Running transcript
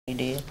You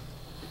did?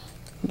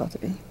 About to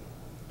be.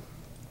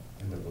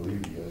 And I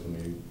believe you guys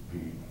may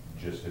be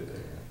just at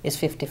there. It's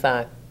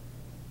 55.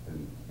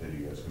 And then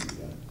you guys can be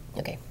done.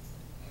 Okay.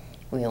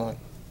 We on.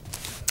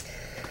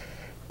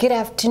 Good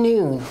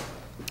afternoon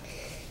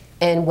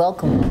and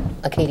welcome,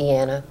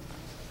 Acadiana.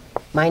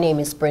 My name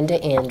is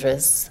Brenda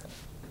Andrus,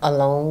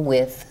 along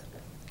with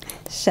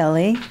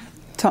Shelly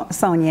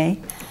Sonia.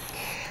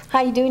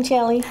 How you doing,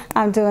 Shelly?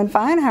 I'm doing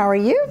fine. How are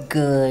you?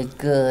 Good,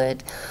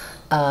 good.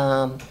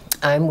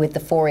 I'm with the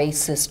 4A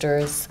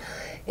Sisters.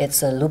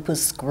 It's a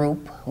lupus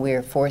group.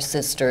 We're 4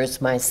 sisters,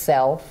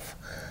 myself,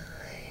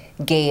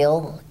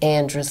 Gail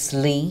Andrus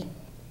Lee,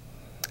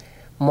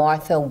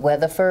 Martha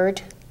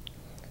Weatherford,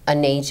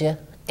 Anaja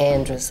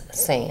Andrus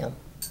Sam.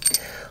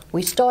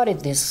 We started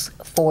this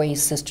 4A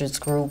Sisters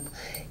group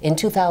in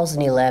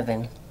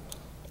 2011.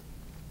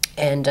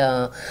 And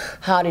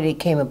how did it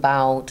came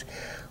about?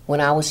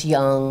 When I was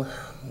young,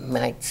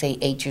 I'd say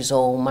 8 years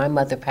old, my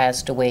mother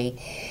passed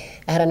away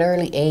at an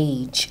early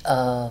age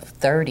of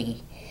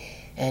 30,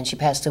 and she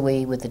passed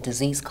away with a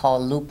disease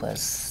called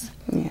lupus.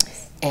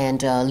 Yes.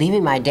 And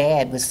leaving my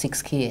dad with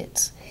 6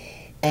 kids.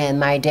 And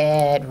my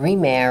dad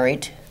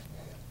remarried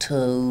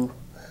to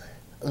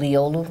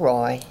Leola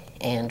Roy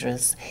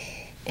Andrus,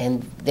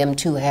 and them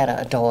two had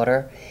a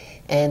daughter,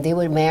 and they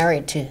were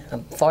married to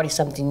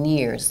 40-something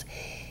years,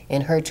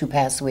 and her two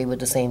passed away with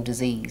the same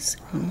disease.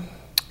 Mm-hmm.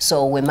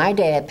 So when my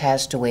dad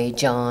passed away,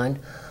 John,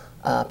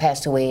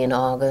 passed away in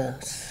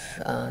August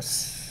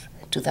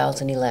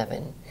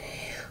 2011,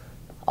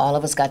 all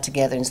of us got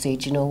together and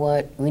said, you know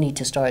what, we need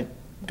to start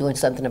doing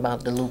something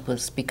about the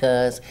lupus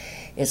because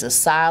it's a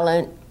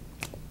silent,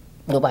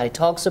 nobody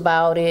talks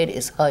about it,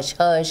 it's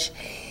hush-hush,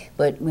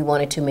 but we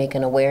wanted to make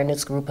an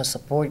awareness group, a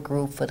support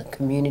group for the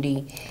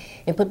community,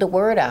 and put the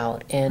word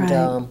out. And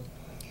right.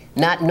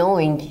 Not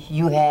knowing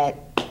you had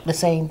the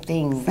same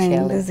thing, Same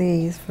Shelley.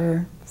 disease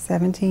for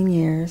 17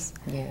 years.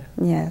 Yeah.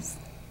 Yes.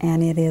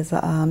 And it is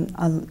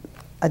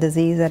a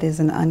disease that is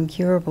an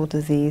incurable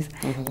disease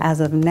as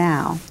of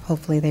now.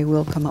 Hopefully they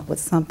will come up with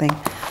something.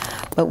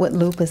 But what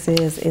lupus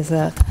is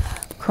a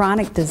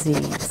chronic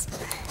disease,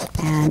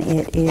 and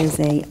it is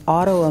a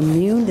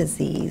autoimmune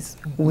disease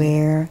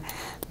where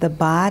the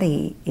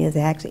body is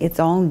actually, its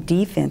own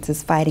defense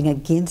is fighting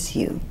against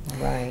you.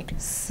 Right.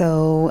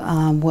 So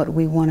what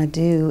we want to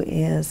do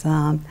is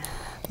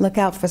look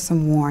out for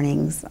some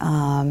warnings.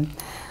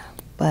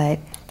 But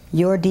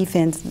your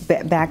defense,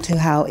 back to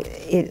how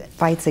it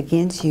fights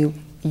against you,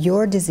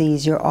 your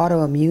disease, your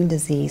autoimmune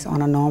disease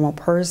on a normal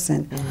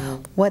person,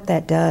 what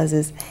that does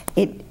is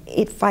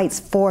it fights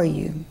for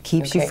you,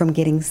 keeps you from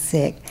getting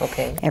sick.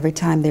 Okay. Every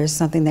time there's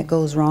something that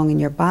goes wrong in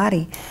your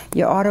body,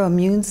 your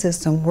autoimmune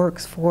system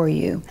works for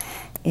you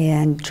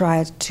and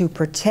tries to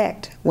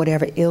protect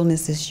whatever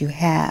illnesses you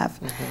have.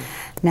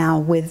 Now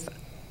with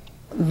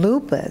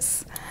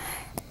lupus,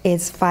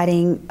 it's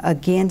fighting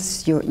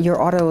against your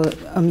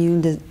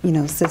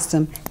autoimmune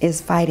system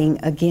is fighting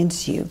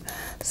against you.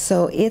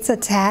 So it's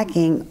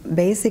attacking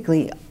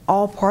basically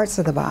all parts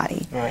of the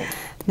body. Right.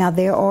 Now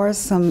there are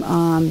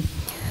some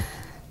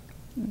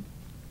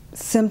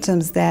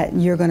symptoms that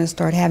you're going to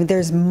start having.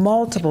 There's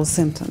multiple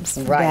symptoms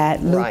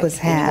that lupus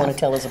has. And you want to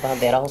tell us about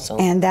that also.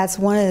 And that's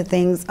one of the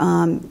things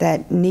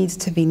that needs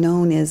to be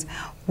known is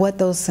what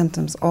those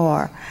symptoms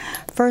are.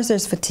 First,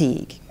 there's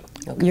fatigue.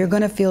 Okay. You're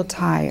going to feel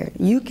tired.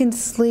 You can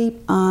sleep,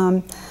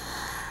 you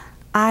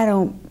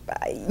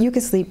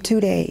can sleep 2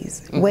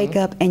 days, wake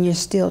up and you're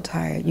still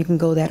tired. You can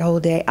go that whole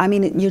day. I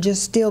mean, you're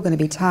just still going to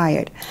be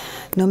tired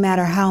no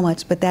matter how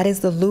much, but that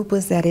is the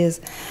lupus that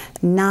is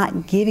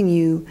not giving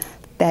you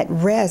that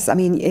rest. I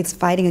mean, it's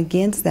fighting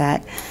against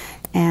that.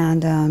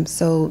 And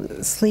so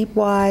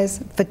sleep-wise,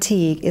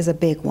 fatigue is a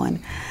big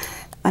one.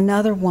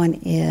 Another one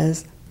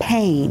is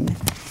pain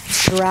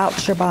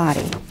throughout your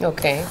body.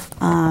 Okay.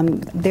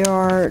 There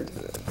are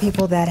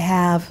people that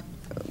have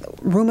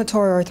rheumatoid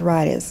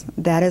arthritis.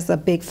 That is a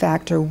big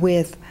factor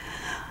with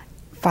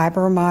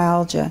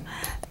fibromyalgia.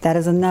 That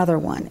is another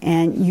one.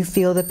 And you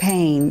feel the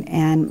pain.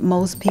 And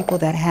most people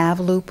that have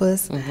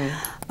lupus,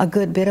 a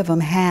good bit of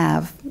them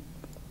have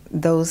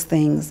those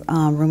things,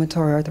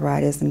 rheumatoid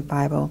arthritis and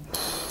fibro.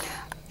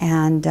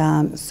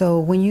 And so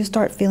when you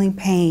start feeling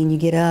pain, you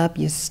get up,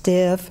 you're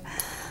stiff,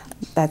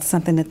 that's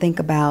something to think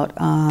about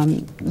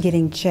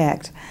getting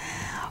checked.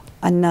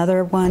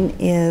 Another one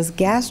is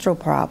gastro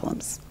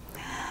problems.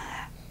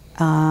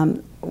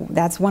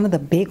 That's one of the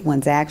big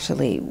ones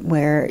actually,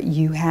 where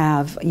you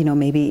have,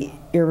 maybe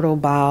irritable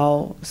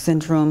bowel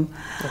syndrome,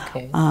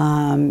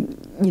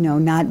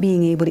 not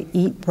being able to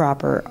eat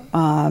proper.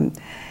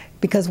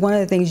 Because one of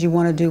the things you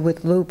want to do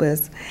with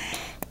lupus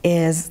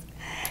is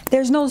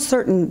there's no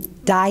certain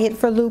diet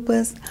for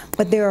lupus,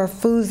 but there are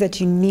foods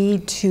that you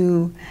need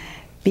to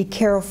be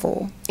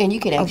careful. And you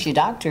can ask your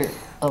doctor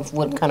of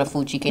what kind of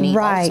food you can eat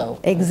also. Right,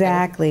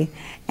 exactly.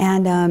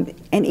 And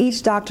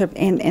each doctor,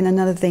 and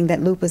another thing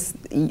that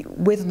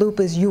with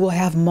lupus, you will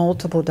have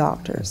multiple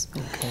doctors.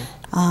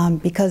 Okay.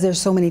 Because there's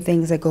so many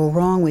things that go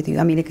wrong with you.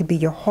 I mean, it could be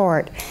your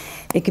heart,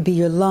 it could be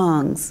your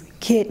lungs,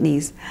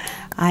 kidneys.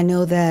 I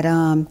know that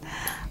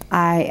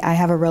I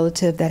have a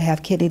relative that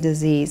have kidney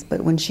disease,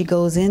 but when she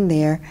goes in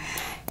there,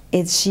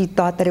 she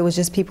thought that it was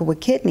just people with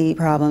kidney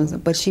problems,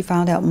 but she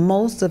found out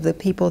most of the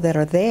people that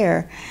are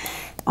there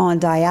on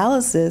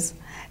dialysis,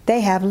 they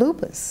have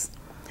lupus.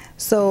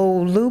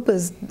 So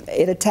lupus,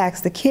 it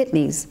attacks the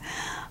kidneys.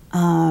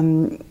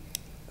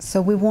 So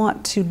we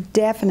want to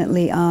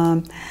definitely,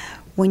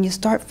 when you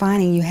start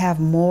finding you have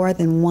more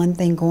than one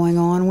thing going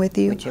on with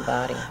you, with your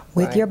body,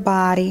 with your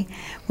body,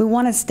 we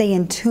want to stay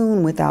in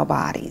tune with our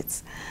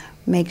bodies.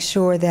 Make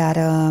sure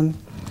that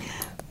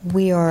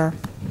we are,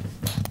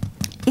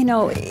 you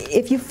know,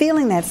 if you're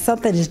feeling that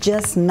something is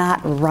just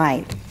not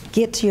right,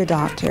 get to your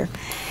doctor.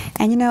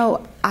 And you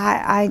know,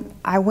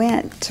 I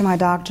went to my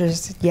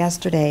doctor's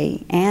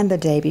yesterday and the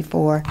day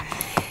before,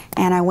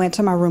 and I went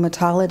to my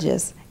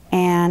rheumatologist,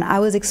 and I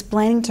was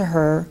explaining to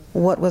her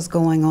what was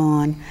going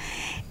on,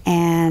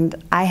 and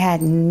I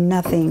had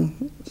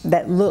nothing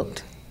that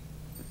looked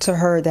to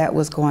her that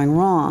was going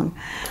wrong,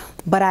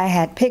 but I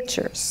had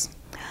pictures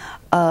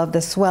of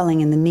the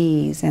swelling in the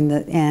knees and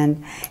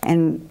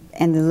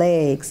the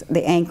legs,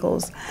 the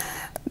ankles,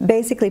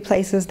 basically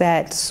places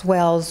that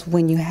swells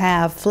when you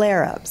have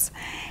flare-ups.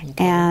 Okay.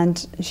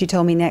 And she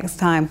told me next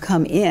time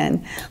come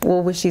in.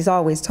 Well, she's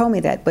always told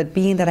me that, but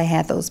being that I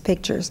had those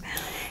pictures.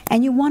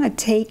 And you want to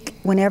take,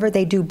 whenever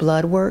they do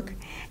blood work,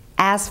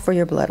 ask for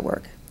your blood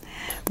work.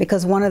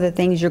 Because one of the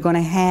things you're going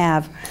to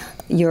have,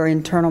 your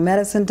internal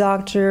medicine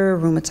doctor,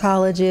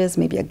 rheumatologist,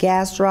 maybe a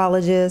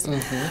gastrologist,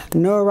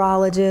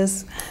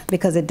 neurologist,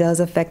 because it does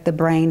affect the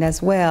brain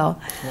as well,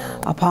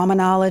 a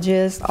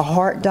pulmonologist, a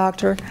heart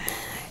doctor.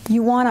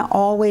 You want to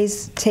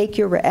always take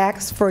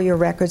ask for your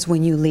records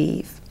when you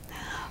leave.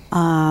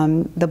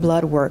 The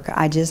blood work.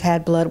 I just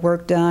had blood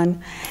work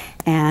done,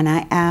 and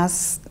I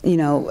asked, you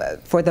know,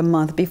 for the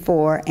month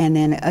before, and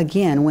then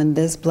again when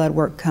this blood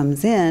work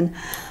comes in,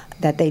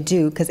 that they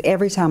do, because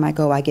every time I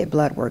go I get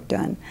blood work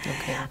done.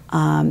 Okay.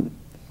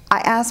 I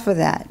ask for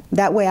that.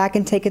 That way I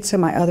can take it to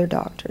my other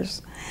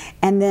doctors.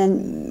 And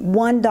then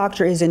one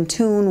doctor is in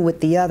tune with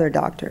the other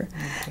doctor,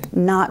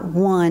 not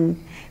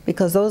one,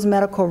 because those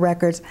medical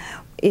records,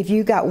 if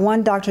you got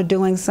one doctor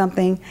doing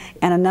something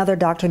and another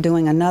doctor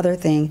doing another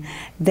thing,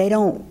 they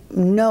don't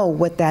know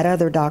what that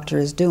other doctor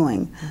is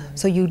doing.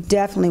 So you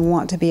definitely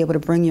want to be able to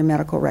bring your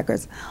medical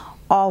records.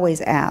 Always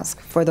ask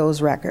for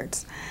those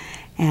records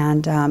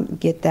and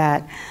get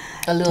that.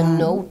 A little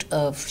note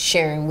of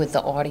sharing with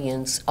the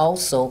audience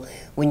also,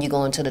 when you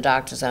go into the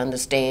doctors, I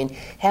understand,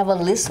 have a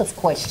list of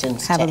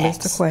questions Have to a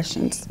list ask. of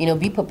questions. You know,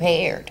 be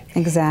prepared.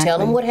 Exactly. Tell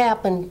them what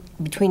happened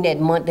between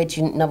that month that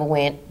you never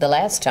went the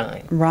last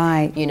time.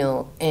 Right. You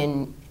know,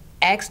 and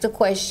ask the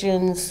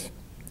questions,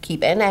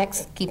 keep on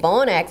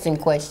asking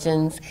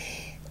questions.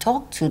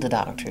 Talk to the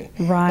doctor.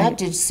 Right. Not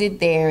just sit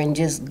there and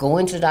just go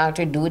into the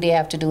doctor, do what they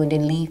have to do, and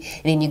then leave,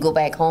 and then you go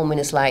back home and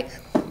it's like,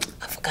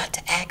 I forgot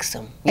to ask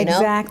them. You know?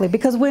 Exactly,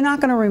 because we're not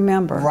going to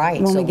remember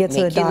when so we get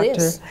to the doctor.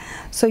 List.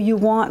 So you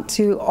want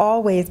to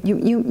always,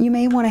 you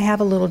may want to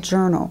have a little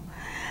journal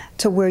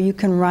to where you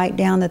can write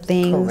down the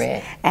things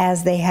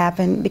as they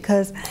happen,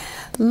 because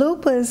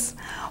lupus,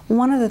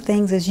 one of the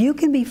things is you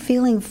can be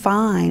feeling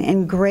fine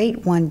and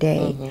great one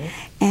day,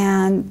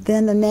 and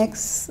then the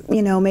next,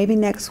 you know, maybe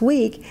next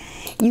week,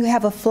 you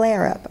have a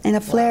flare-up, and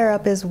a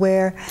flare-up is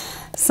where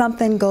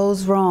something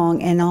goes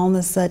wrong and all of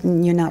a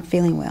sudden you're not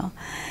feeling well.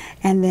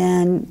 And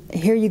then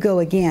here you go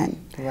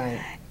again.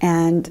 Right.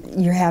 And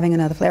you're having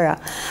another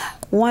flare-up.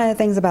 One of the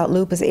things about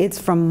lupus, it's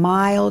from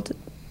mild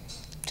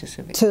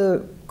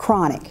to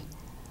chronic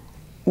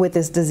with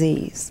this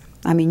disease.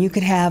 I mean, you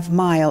could have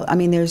mild. I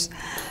mean, there's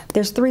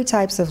 3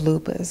 types of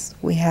lupus.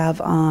 We have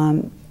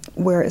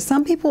where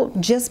some people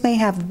just may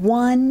have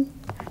one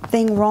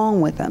thing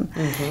wrong with them.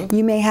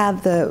 You may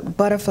have the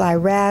butterfly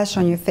rash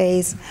on your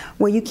face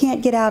where you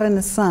can't get out in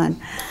the sun.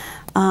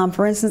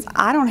 For instance,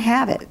 I don't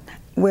have it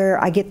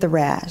where I get the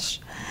rash.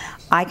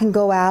 I can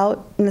go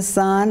out in the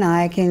sun,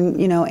 I can,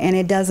 you know, and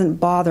it doesn't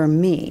bother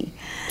me.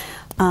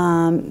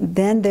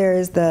 Then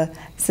there's the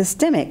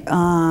systemic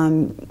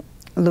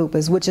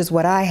lupus, which is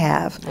what I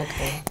have.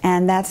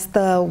 And that's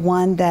the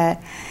one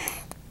that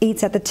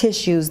eats at the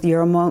tissues,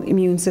 your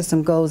immune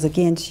system goes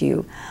against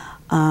you.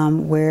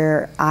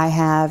 Where I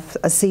have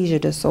a seizure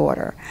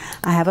disorder,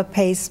 I have a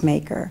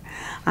pacemaker,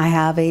 I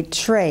have a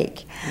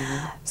trach.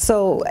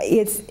 So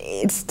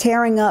it's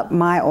tearing up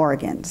my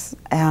organs,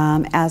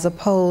 as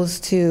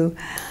opposed to,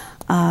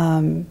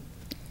 you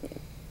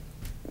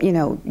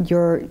know,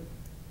 your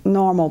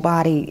normal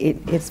body,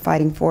 it's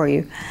fighting for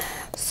you.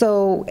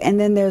 So, and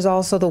then there's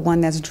also the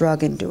one that's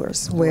drug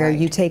induced, where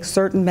you take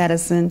certain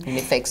medicine. And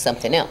it affects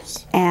something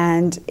else.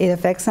 And it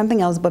affects something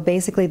else, but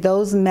basically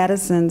those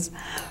medicines,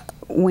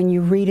 when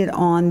you read it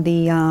on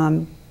the,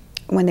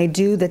 when they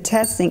do the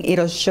testing,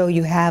 it'll show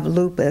you have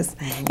lupus,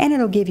 and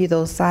it'll give you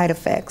those side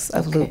effects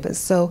of lupus.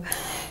 So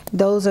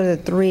those are the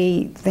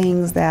 3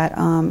 things that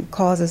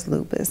causes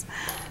lupus.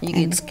 You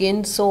get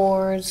skin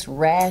sores,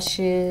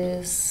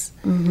 rashes,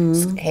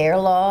 hair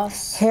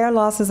loss. Hair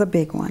loss is a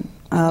big one.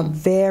 a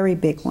very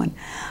big one.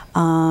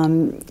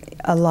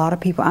 A lot of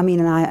people, I mean,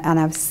 and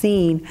I've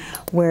seen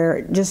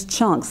where just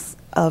chunks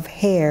of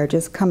hair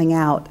just coming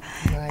out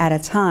at a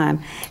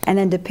time. And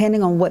then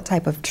depending on what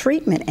type of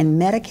treatment and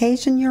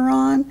medication you're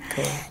on,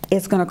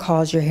 it's going to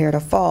cause your hair to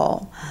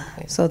fall.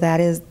 So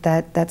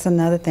that's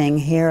another thing,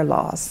 hair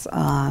loss.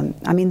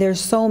 I mean,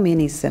 there's so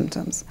many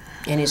symptoms.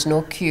 And there's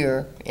no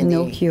cure.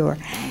 No cure.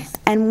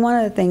 And one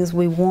of the things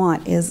we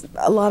want is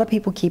a lot of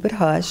people keep it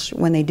hush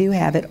when they do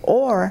have it,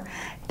 or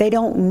they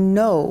don't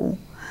know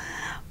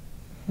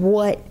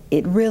what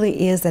it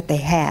really is that they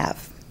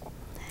have.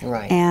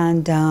 Right.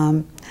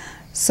 And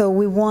so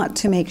we want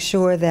to make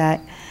sure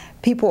that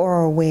people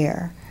are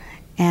aware.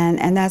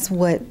 And that's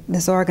what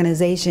this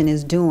organization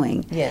is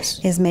doing.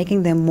 Yes. Is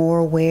making them more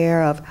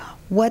aware of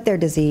what their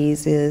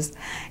disease is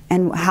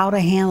and how to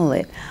handle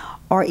it,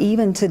 or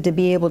even to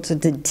be able to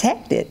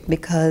detect it,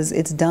 because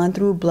it's done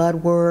through blood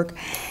work,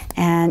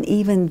 and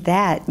even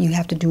that you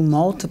have to do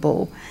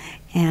multiple,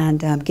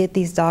 and get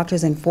these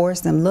doctors and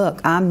force them, look,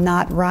 I'm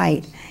not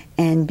right,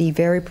 and be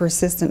very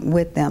persistent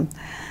with them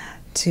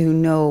to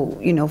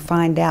know,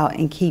 find out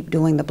and keep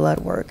doing the blood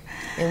work.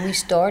 And we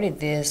started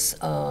this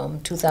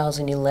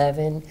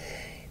 2011.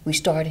 We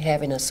started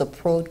having a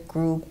support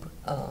group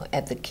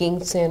at the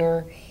King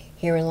Center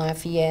here in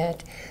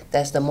Lafayette.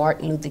 That's the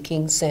Martin Luther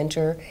King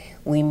Center.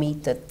 We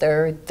meet the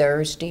third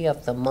Thursday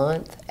of the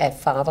month at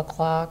 5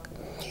 o'clock.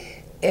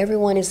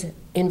 Everyone is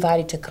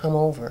invited to come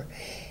over.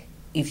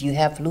 If you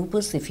have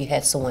lupus, if you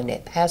had someone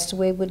that passed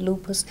away with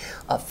lupus,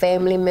 a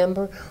family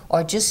member,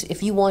 or just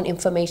if you want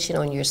information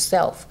on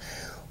yourself,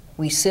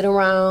 we sit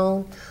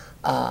around,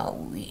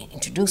 we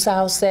introduce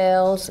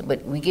ourselves,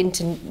 but we get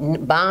to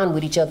bond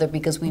with each other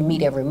because we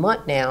meet every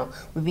month now.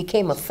 We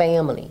became a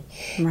family.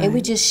 Right. And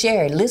we just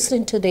share,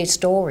 listen to their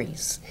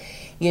stories.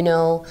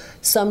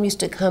 Some used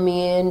to come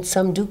in,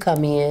 some do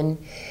come in,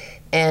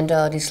 and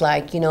it's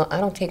like, I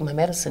don't take my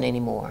medicine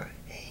anymore.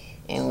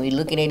 And we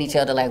looking at each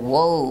other like,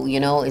 whoa,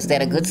 is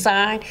that a good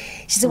sign?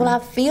 She said, well, I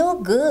feel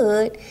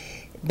good.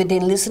 But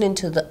then listening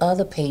to the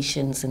other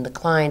patients and the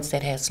clients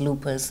that has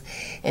lupus,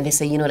 and they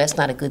say, that's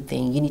not a good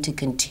thing. You need to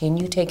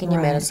continue taking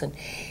your medicine,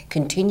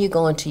 continue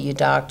going to your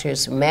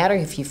doctors, no matter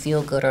if you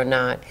feel good or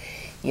not.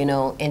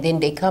 And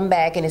then they come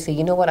back and they say,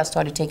 you know what, I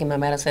started taking my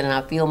medicine and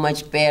I feel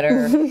much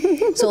better.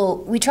 So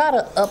we try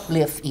to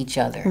uplift each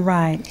other.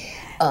 Right.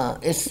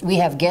 We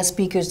have guest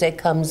speakers that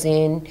comes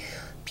in.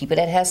 People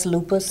that has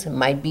lupus,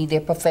 might be their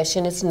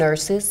profession as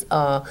nurses.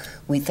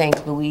 We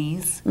thank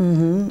Louise.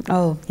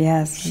 Oh,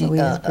 yes,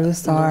 Louise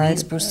Broussard.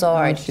 Louise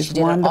Broussard. She's she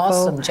did wonderful. An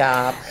awesome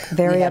job.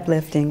 Very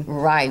uplifting.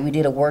 Right. We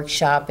did a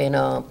workshop,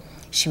 and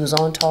she was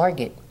on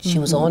target. She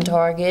was on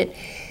target.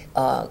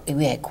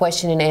 We had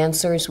question and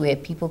answers. We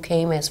had people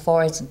came as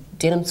far as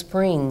Denham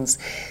Springs,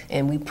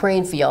 and we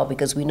praying for y'all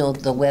because we know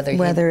the weather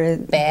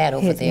hit bad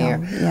over there.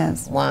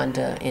 Yes.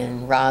 Wanda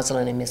and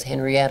Rosalind and Miss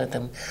Henrietta,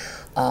 them.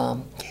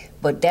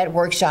 But that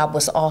workshop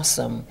was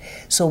awesome.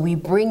 So we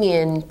bring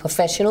in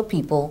professional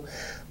people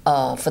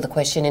for the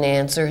question and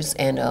answers,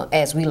 and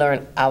as we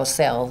learn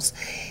ourselves.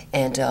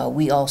 And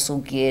we also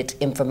get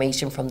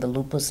information from the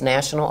Lupus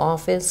National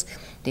Office.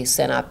 They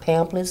send out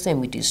pamphlets and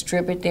we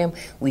distribute them.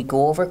 We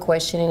go over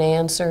question and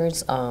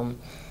answers.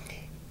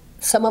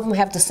 Some of them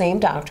have the same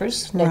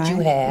doctors that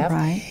you have.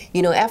 Right.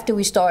 After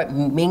we start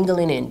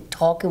mingling and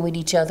talking with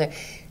each other,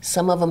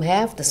 some of them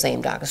have the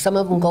same doctor. Some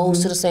of them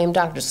goes to the same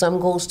doctor. Some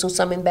goes to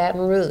some in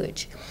Baton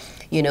Rouge.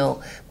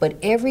 But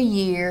every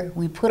year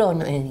we put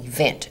on an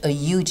event, a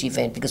huge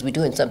event, because we're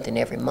doing something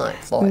every month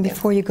for them.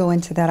 Before you go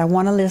into that, I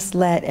want to just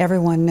let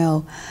everyone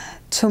know,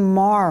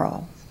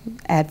 tomorrow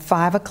at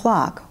 5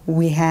 o'clock,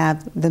 we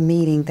have the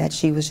meeting that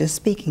she was just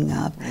speaking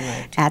of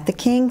at the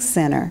King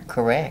Center.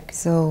 Correct.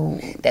 So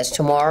that's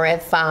tomorrow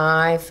at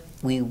 5.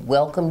 We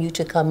welcome you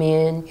to come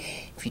in.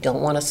 If you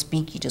don't want to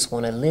speak, you just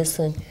want to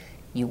listen,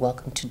 you're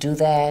welcome to do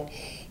that.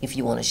 If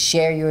you want to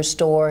share your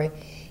story,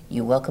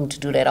 you're welcome to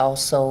do that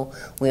also.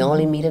 We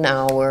only meet an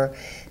hour.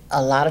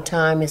 A lot of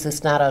times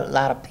it's not a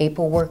lot of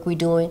paperwork we're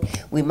doing.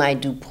 We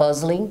might do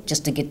puzzling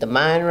just to get the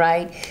mind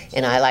right.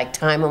 And I like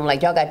time them,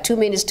 like, y'all got 2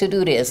 minutes to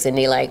do this. And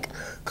they like,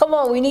 come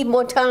on, we need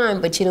more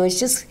time. But it's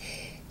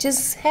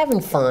just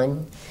having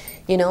fun,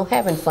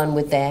 having fun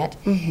with that.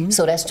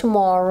 So that's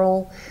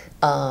tomorrow.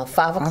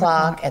 5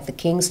 o'clock at the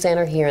King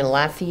Center here in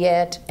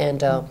Lafayette,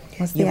 and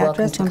you're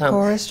welcome to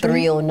come.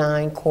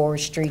 309 Cora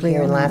Street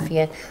here in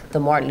Lafayette, the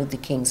Martin Luther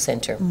King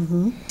Center.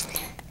 And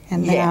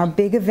then our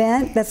big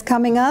event that's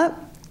coming up?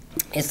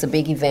 It's a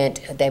big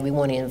event that we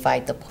want to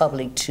invite the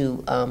public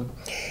to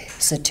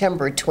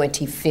September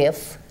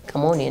 25th.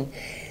 Come on in.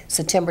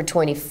 September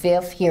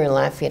 25th here in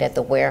Lafayette at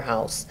the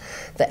warehouse.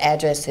 The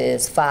address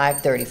is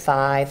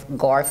 535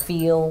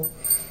 Garfield.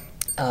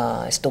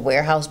 It's the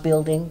warehouse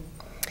building.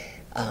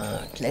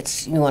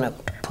 You want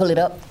to pull it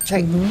up?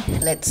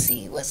 Let's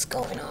see what's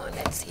going on.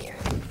 Let's hear.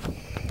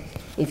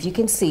 If you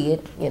can see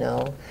it,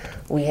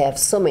 we have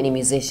so many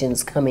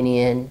musicians coming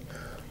in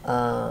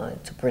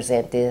to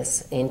present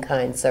this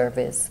in-kind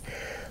service.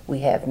 We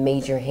have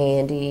Major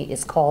Handy.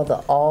 It's called the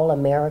All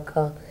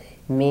America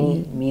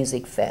many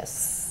music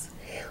fests.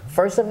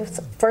 First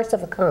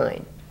of a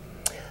kind.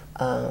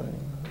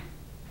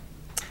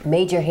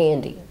 Major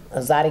Handy, a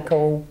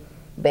Zydeco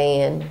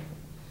band,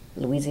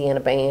 Louisiana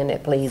band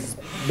that plays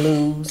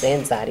blues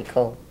and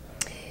Zydeco.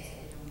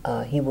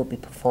 He will be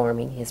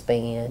performing, his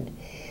band.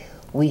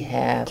 We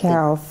have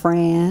Carol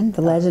Fran,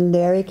 the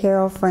legendary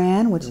Carol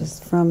Fran, which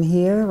is from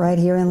here, right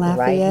here in Lafayette.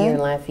 Right here in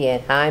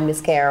Lafayette. Hi, Miss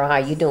Carol. How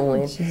you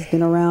doing? She's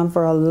been around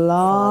for a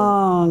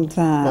long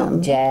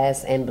time.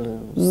 Jazz and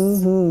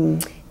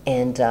blues.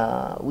 And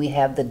we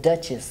have the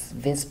Duchess,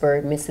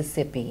 Vicksburg,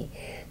 Mississippi.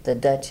 The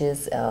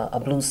Duchess,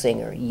 a blues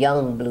singer,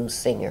 young blues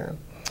singer.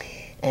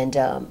 And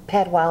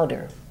Pat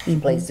Wilder, she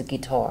plays the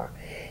guitar.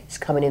 He's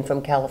coming in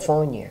from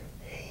California.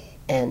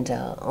 And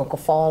Uncle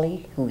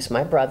Fawley, who's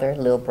my brother,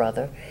 little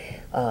brother,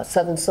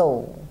 Southern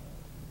Soul,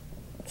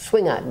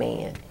 Swing Out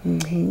Man,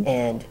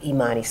 and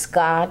Imani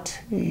Scott.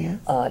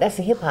 That's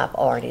a hip-hop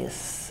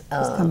artist.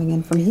 He's coming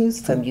in from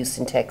Houston. From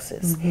Houston,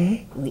 Texas.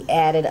 We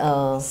added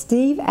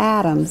Steve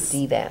Adams.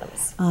 Steve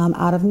Adams.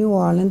 Out of New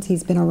Orleans.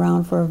 He's been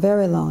around for a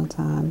very long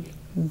time.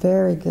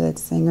 Very good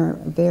singer,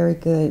 very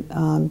good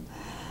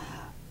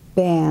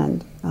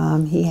band.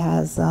 He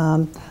has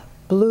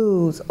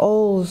blues,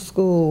 old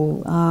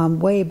school,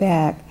 way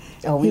back.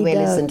 Oh, we went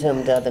and listened to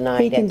him the other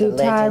night. He can do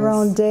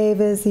Tyrone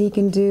Davis. He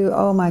can do,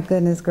 oh my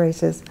goodness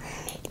gracious,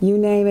 you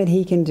name it,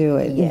 he can do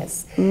it.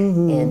 Yes.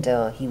 And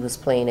he was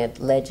playing at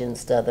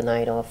Legends the other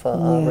night off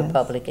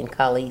Republic and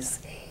Collies,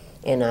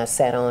 and I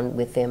sat on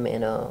with him,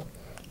 and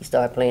he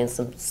started playing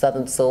some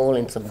Southern Soul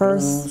and some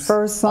blues.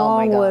 First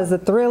song was "The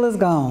Thrill Is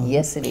Gone."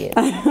 Yes, it is.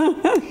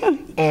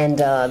 And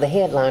the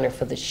headliner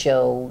for the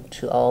show,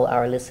 to all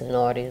our listening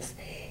artists,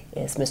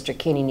 is Mr.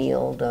 Kenny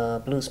Neal,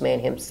 the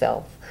bluesman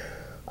himself,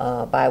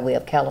 by way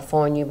of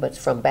California, but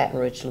from Baton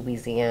Rouge,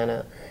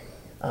 Louisiana.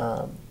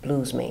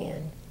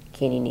 Bluesman,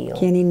 Kenny Neal.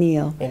 Kenny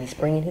Neal. And he's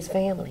bringing his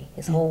family,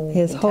 his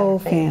whole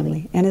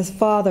family. And his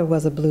father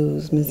was a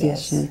blues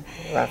musician.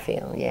 Yes.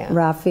 Raphael, yeah.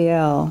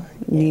 Raphael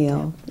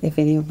Neal, if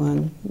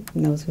anyone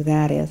knows who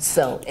that is.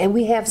 So, and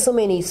we have so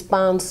many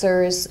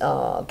sponsors,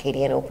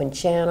 KDN Open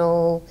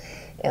Channel,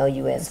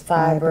 LUS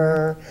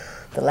Fiber,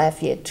 the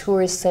Lafayette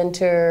Tourist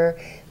Center,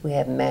 we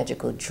have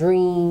Magical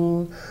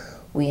Dream,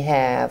 we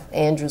have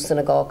Andrew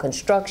Senegal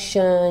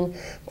Construction,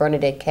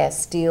 Bernadette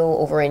Castile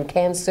over in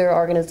Cancer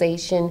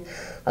Organization,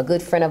 a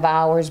good friend of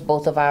ours,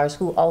 both of ours,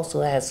 who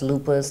also has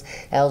lupus,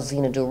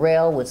 Alzina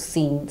Durrell with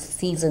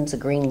Seasons of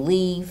Green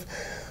Leaf,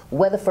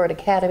 Weatherford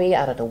Academy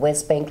out of the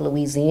West Bank,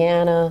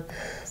 Louisiana.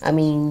 I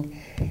mean,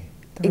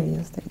 the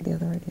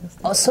other radio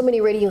station. Oh, so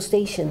many radio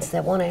stations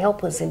that want to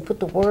help us and put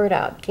the word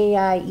out.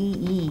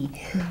 KIEE,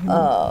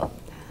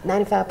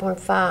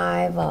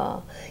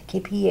 95.5,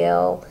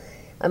 KPL.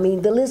 I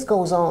mean, the list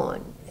goes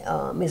on.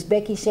 Miss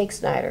Becky Shake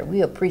Snyder,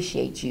 we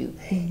appreciate you.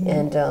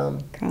 And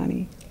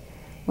Connie,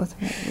 what's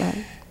her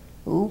right?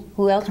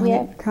 Who else we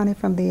have? Connie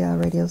from the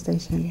radio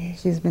station.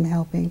 She's been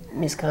helping.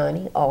 Miss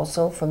Connie,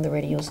 also from the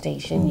radio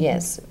station.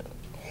 Yes.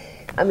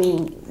 I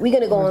mean, we're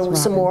gonna go on with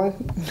some more.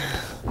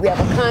 We have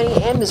a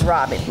Connie and Miss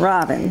Robin.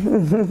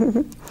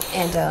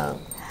 And I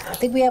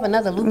think we have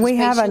another lupus patient. We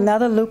have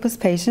another lupus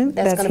patient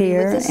that's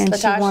here, be with us. and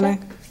Latasha,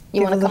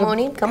 you want to come on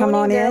in? Come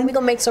on in, girl. We're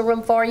gonna make some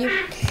room for you.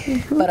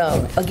 But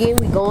again,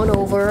 we're going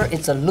over.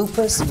 It's a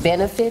lupus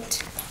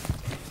benefit.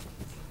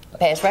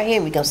 Pass right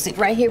here. We're gonna sit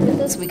right here with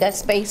us. We got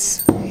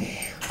space.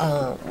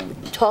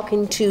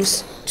 Talking to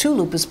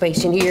lupus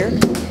patient here,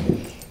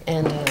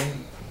 and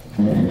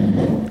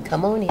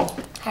come on in.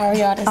 How are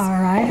y'all?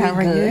 All right, how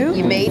are you?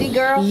 You made it,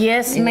 girl?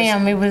 Yes,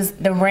 ma'am. It was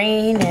the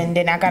rain, and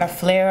then I got a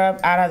flare up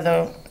out of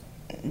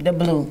the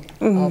blue.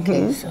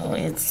 Okay. So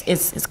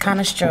it's kind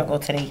of struggle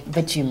today.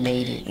 But you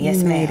made it.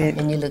 Yes, ma'am.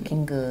 And you're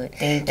looking good.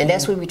 Thank and you.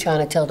 that's what we're trying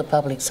to tell the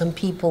public. Some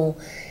people,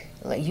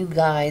 like you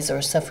guys,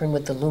 are suffering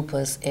with the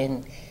lupus,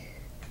 and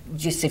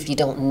just if you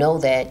don't know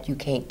that, you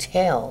can't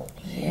tell.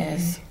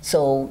 Yes.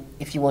 So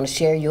if you want to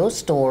share your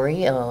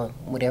story,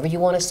 whatever you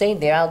want to say,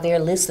 they're out there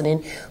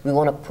listening. We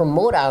want to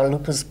promote our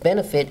lupus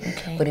benefit,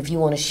 but if you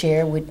want to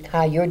share with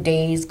how your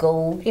days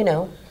go, you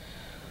know.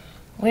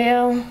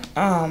 Well,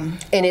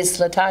 And it's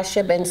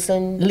Latasha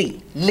Benson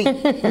Lee.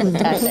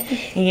 Latasha.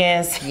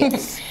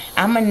 Yes.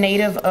 I'm a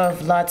native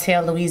of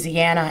Lafayette,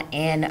 Louisiana,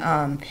 and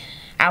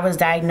I was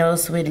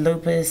diagnosed with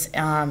lupus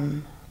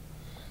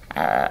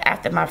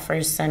after my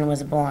first son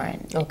was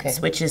born. Okay.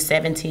 Which is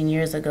 17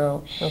 years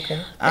ago. Okay.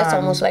 That's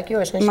almost like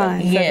yours, huh?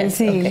 Mine, Yes.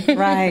 17.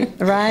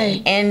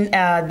 Right. And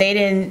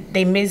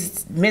they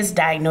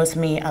misdiagnosed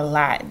me a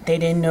lot. They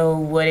didn't know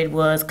what it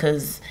was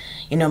because,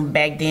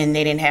 back then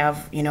they didn't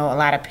have, a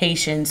lot of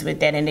patience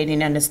with that, and they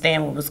didn't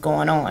understand what was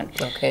going on.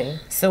 Okay.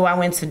 So I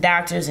went to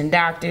doctors, and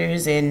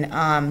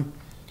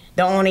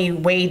the only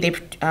way they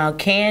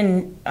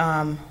can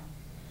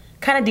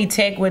kind of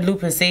detect what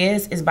lupus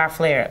is by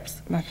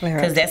flare-ups.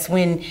 Because that's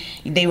when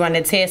they run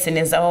the test and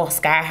it's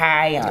sky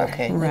high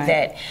with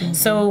that.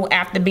 So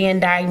after being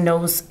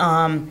diagnosed,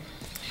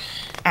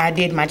 I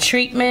did my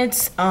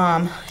treatments,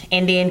 and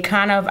then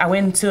I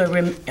went into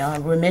a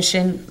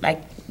remission,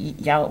 like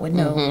y'all would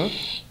know.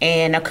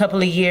 And a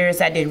couple of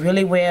years I did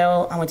really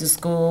well. I went to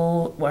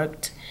school,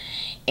 worked,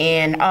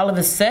 and all of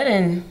a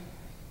sudden,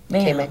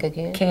 came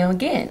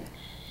again.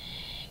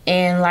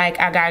 And like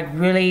I got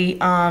really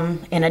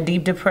in a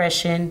deep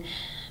depression.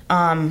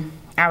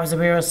 I was a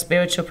real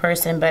spiritual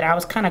person, but I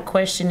was kind of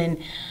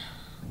questioning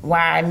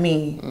why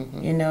me,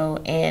 you know,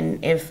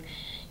 and if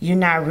you're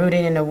not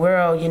rooted in the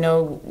world, you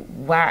know,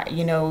 why,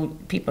 you know,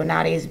 people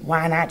nowadays,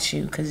 why not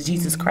you? Because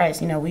Jesus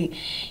Christ, you know, he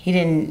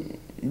didn't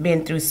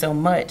been through so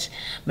much,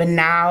 but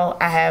now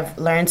I have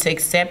learned to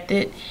accept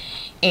it.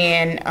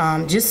 And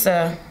just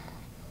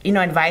you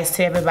know, advice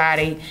to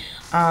everybody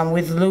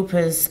with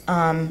lupus,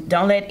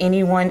 don't let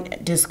anyone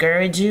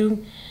discourage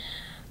you.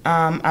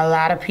 A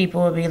lot of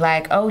people will be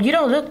like, oh, you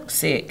don't look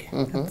sick.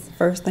 That's the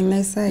first thing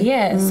they say.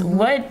 Yes,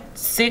 what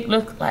sick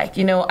look like?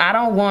 You know, I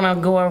don't want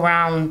to go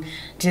around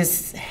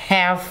just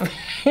half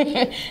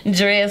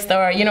dressed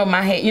or, you know,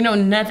 my head, you know,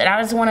 nothing.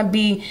 I just want to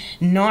be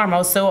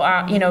normal. So,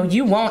 you know,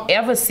 you won't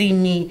ever see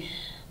me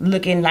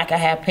looking like I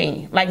have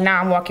pain. Like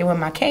now I'm walking with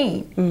my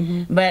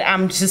cane, but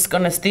I'm just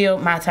going to steal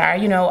my tire.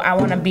 You know, I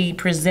want to be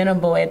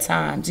presentable at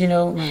times, you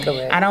know.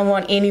 I don't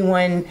want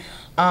anyone...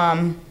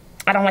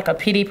 I don't like a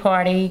pity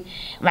party.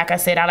 Like I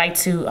said, I like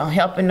to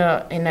help in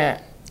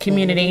the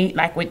community,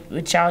 like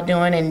what y'all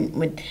doing, and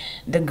with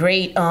the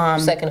great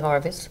Second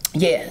Harvest.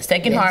 Yeah,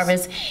 Second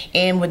Harvest,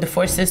 and with the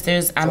Four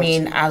Sisters. I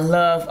mean, I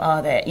love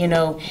all that. You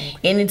know,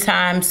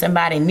 anytime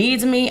somebody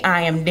needs me,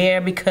 I am there,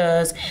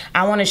 because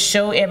I want to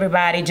show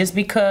everybody. Just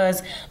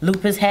because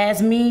lupus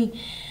has me,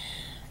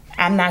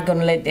 I'm not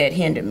gonna let that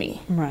hinder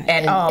me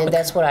at all. And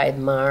that's what I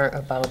admire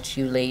about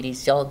you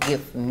ladies. Y'all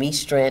give me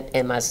strength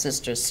and my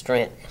sister's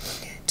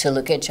strength to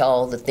look at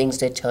y'all, the things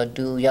that y'all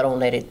do. Y'all don't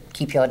let it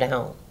keep y'all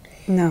down.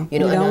 No, you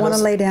know, you don't want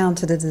to lay down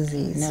to the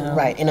disease. No.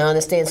 Right, and I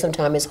understand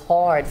sometimes it's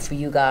hard for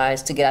you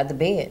guys to get out of the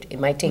bed. It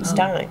might take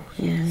time.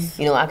 Yes.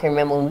 You know, I can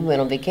remember when we went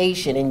on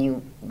vacation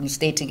and we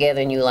stayed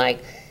together and you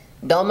like,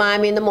 don't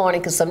mind me in the morning,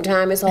 because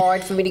sometimes it's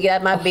hard for me to get out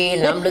of my bed,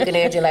 and I'm looking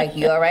at you like,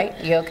 you all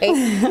right? You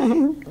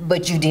okay?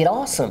 But you did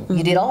awesome.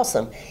 You did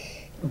awesome.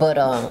 But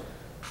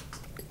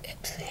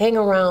hang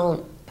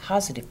around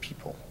positive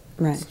people.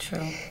 Right. That's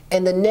true.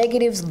 And the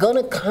negative's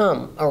gonna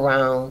come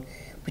around,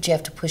 but you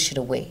have to push it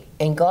away.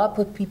 And God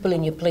put people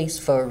in your place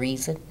for a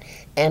reason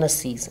and a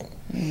season.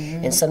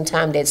 And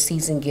sometimes that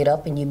season get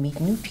up and you meet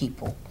new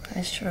people.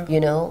 That's true. You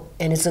know,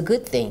 and it's a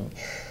good thing.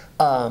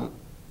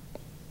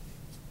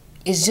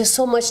 It's just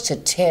so much to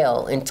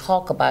tell and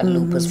talk about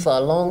lupus. For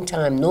a long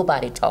time,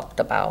 nobody talked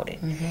about it.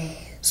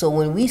 So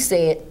when we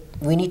said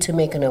we need to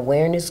make an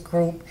awareness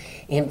group,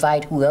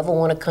 invite whoever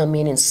want to come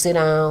in and sit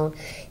down.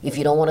 If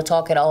you don't want to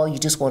talk at all, you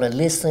just want to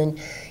listen.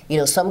 You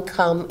know, some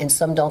come and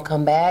some don't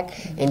come back,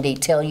 and they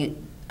tell you,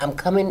 I'm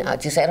coming, I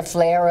just had a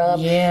flare up.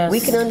 Yes. We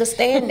can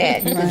understand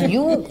that, because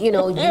you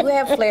know, you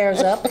have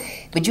flares up,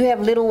 but you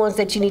have little ones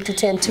that you need to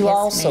tend to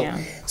also.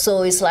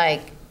 So it's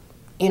like,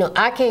 you know,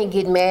 I can't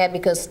get mad,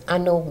 because I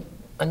know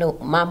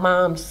my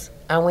mom's,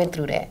 I went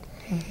through that.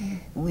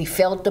 We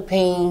felt the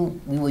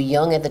pain. We were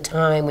young at the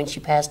time. When she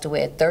passed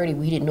away at 30,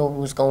 we didn't know what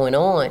was going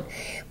on.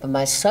 But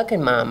my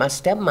second mom, my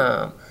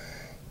stepmom,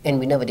 and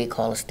we never did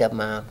call her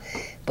stepmom,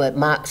 but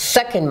my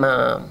second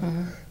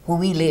mom, who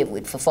we lived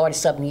with for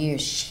 40-something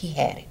years, she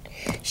had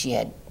it. She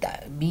had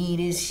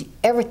diabetes.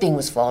 Everything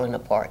was falling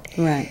apart.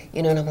 Right.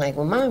 You know, and I'm like,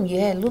 well, Mom, you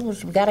had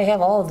lupus. We got to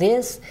have all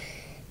this.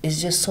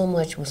 It's just so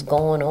much was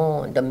going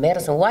on. The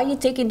medicine. Why are you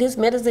taking this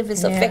medicine if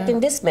it's affecting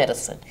this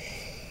medicine?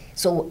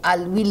 So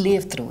we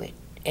lived through it.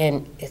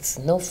 And it's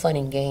no fun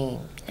and game.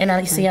 And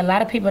I see a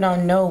lot of people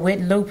don't know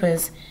with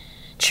lupus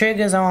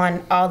triggers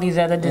on all these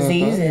other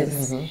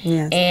diseases.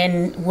 Yes.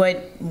 And what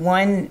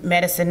one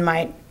medicine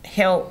might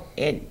help,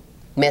 it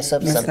mess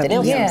up something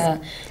else. Yeah.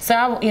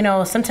 So, you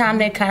know, sometimes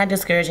they're kind of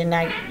discouraging,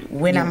 like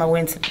when I'm a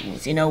winter,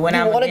 you know, when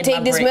I'm want to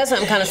take this medicine,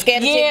 I'm kind of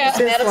scared to take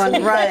this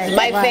medicine. Right.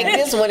 Might affect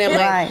this one. I'm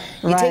like,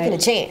 you're taking a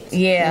chance.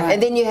 Yeah.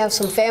 And then you have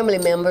some family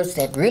members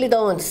that really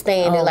don't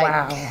understand. They're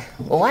like,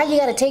 well, why you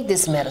got to take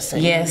this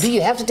medicine? Yes. Do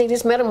you have to take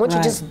this medicine? Why don't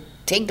you just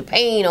take the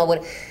pain or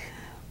what?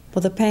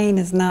 Well, the pain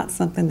is not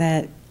something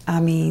that, I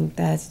mean,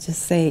 that's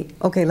just say,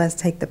 okay, let's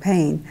take the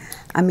pain.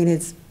 I mean,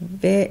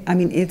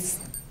 it's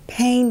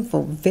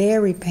painful,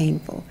 very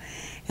painful.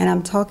 And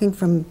I'm talking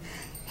from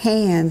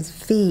hands,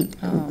 feet,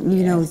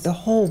 you know, the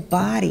whole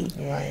body.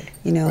 Right.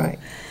 You know,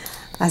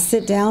 I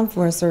sit down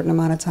for a certain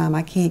amount of time,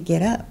 I can't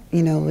get up.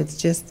 You know, it's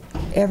just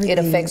everything. It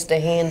affects the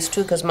hands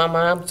too, because my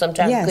mom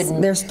sometimes couldn't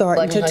they're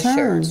starting button to her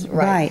turn. shirts.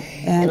 Right.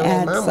 And I'm like,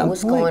 at Mama,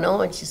 what's going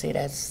on? She said,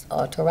 that's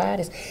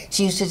arthritis.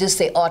 She used to just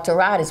say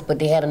arthritis, but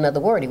they had another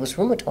word. It was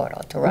rheumatoid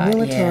arthritis.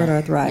 Rheumatoid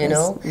arthritis. You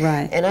know?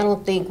 Right. And I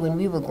don't think when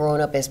we were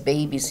growing up as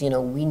babies, you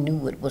know, we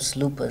knew it was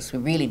lupus. We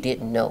really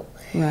didn't know.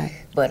 Right.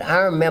 But I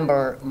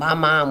remember my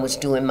mom was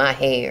doing my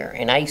hair,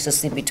 and I used to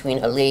sit between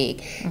her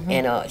leg,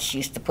 and she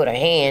used to put her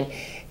hand,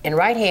 and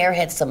right here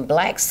had some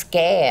black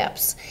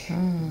scabs.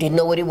 Didn't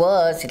know what it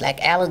was, like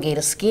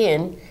alligator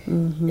skin,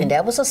 and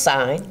that was a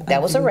sign.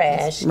 That was a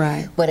rash.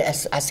 Right. But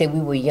as I said,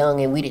 we were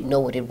young and we didn't know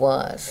what it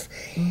was.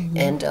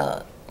 And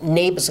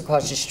neighbors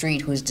across the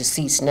street who's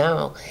deceased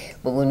now,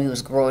 but when we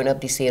was growing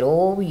up, they said,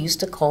 oh, we used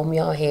to comb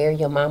your hair.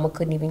 Your mama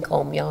couldn't even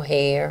comb your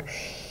hair.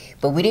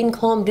 But we didn't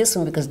comb this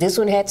one because this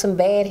one had some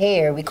bad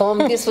hair. We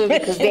combed this one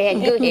because they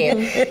had good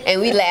hair. And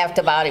we laughed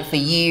about it for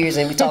years,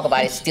 and we talk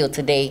about it still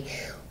today.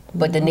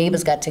 But the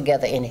neighbors got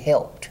together and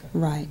helped.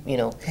 Right. You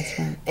know. That's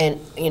right. And,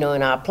 you know,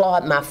 and I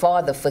applaud my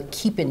father for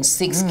keeping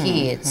 6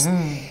 kids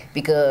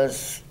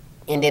because,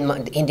 and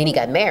then he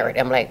got married.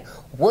 I'm like,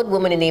 what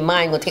woman in their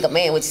mind will take a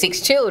man with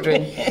 6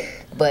 children?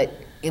 But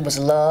it was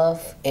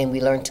love, and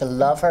we learned to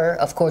love her.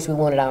 Of course, we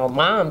wanted our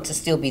mom to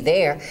still be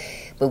there,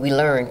 but we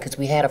learned because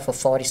we had her for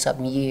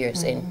 40-something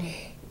years, and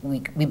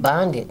we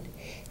bonded.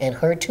 And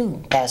her,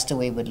 too, passed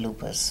away with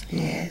lupus.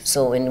 Yes.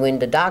 So, and when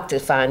the doctor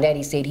found that,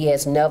 he said he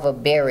has never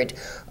buried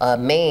a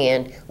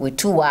man with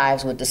 2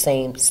 wives with the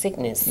same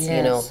sickness,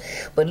 you know.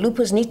 But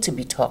lupus needs to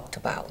be talked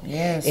about.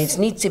 Yes. It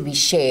needs to be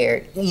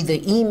shared, either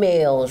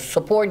emails,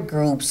 support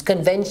groups,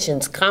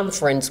 conventions,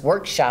 conference,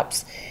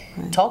 workshops.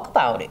 Right. Talk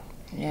about it.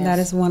 Yes. That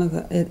is one of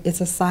the,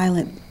 it's a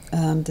silent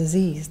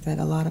disease that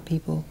a lot of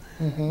people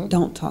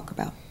don't talk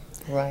about.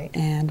 Right.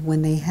 And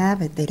when they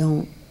have it, they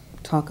don't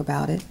talk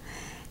about it.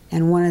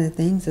 And one of the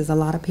things is a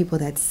lot of people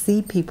that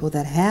see people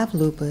that have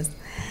lupus,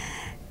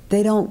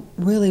 they don't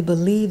really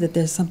believe that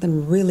there's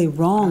something really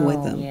wrong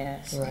with them.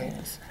 Yes, right.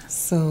 Yes.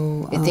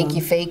 So you think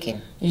you're faking.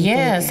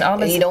 Yes.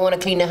 And you don't want to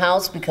clean the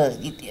house because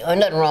there's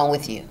nothing wrong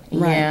with you.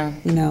 Right. Yeah.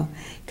 You know,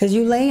 because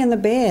you lay in the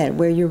bed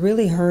where you're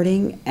really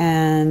hurting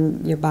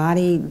and your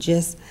body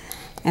just,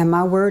 and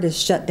my word is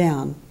shut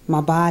down.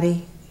 My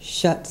body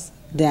shuts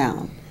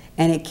down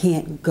and it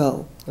can't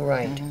go.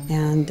 Right.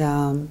 And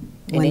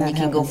then you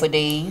can go for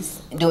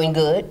days doing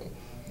good,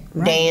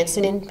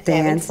 dancing and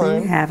having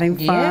fun.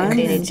 And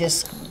then it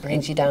just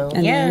brings you down.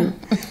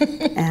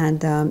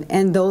 And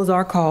and those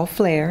are called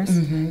flares.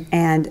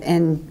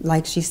 And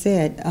like she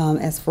said,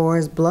 as far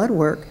as blood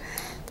work,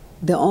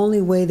 the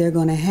only way they're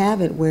going to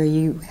have it where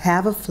you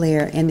have a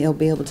flare and they'll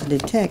be able to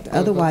detect.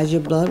 Otherwise,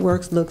 your blood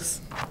work looks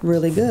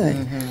really good.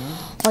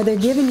 Or they're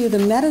giving you the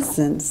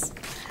medicines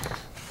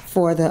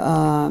for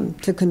the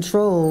to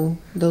control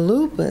the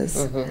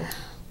lupus.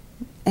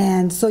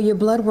 And so your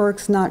blood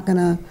work's not going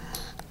to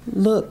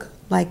look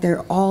like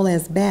they're all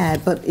as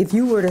bad. But if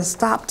you were to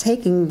stop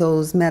taking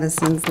those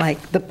medicines like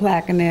the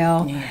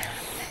Plaquenil,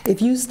 if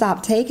you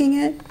stop taking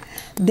it,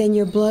 then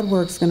your blood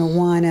work's going to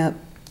wind up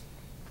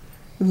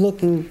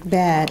looking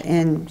bad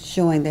and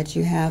showing that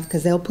you have,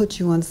 because they'll put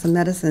you on some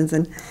medicines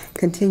and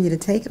continue to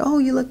take it. Oh,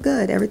 you look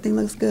good. Everything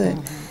looks good.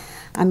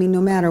 I mean,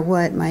 no matter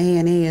what, my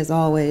A&E is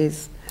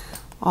always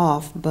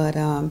off, but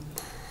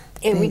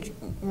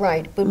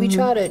but we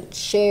try to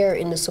share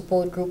in the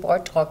support group or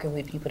talking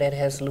with people that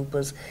has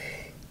lupus.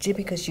 Just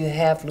because you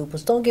have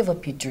lupus, don't give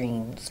up your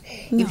dreams.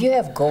 If you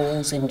have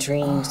goals and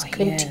dreams,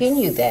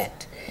 continue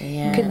that.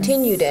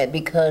 Continue that,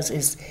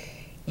 because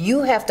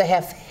you have to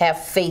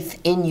have faith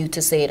in you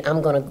to say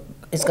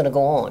it's gonna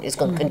go on. It's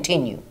gonna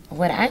continue.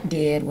 What I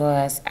did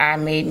was I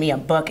made me a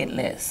bucket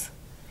list.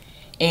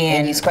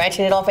 And you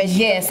scratching it off as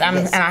you Yes,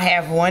 and I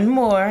have one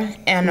more.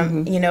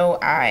 And you know,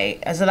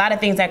 there's a lot of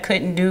things I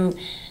couldn't do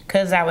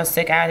because I was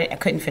sick. I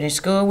couldn't finish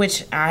school,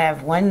 which I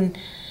have one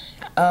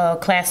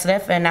class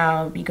left, and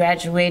I'll be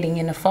graduating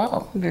in the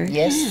fall.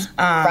 Yes,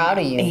 proud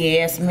of you.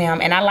 Yes, ma'am.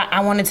 And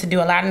I wanted to do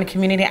a lot in the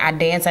community. I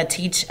dance, I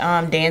teach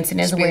dancing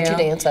as well. Spiritual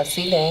dance, I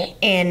see that.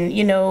 And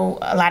you know,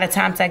 a lot of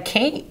times I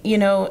can't, you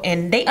know,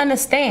 and they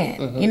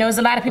understand. You know, there's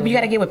a lot of people, you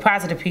got to get with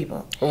positive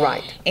people.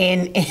 Right.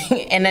 And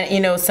you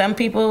know, some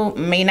people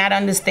may not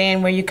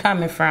understand where you're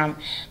coming from,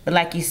 but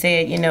like you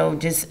said, you know,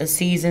 just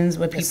seasons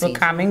where people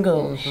come and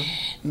go.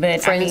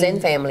 But friends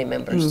and family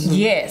members.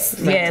 Yes,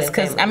 yes,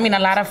 because I mean, a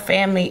lot of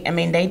family, I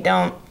mean,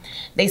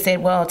 they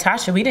said, well,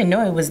 Tasha, we didn't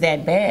know it was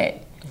that bad.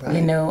 Right.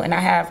 You know, and I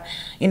have,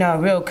 you know, a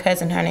real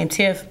cousin, her name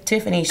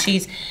Tiffany.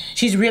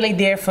 She's really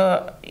there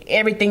for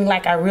everything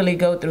like I really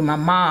go through. My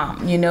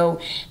mom, you know,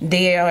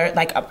 they are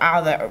like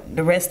all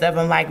the rest of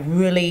them, like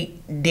really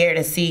there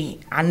to see.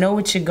 I know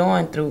what you're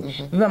going through.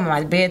 We're on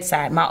my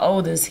bedside. My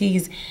oldest,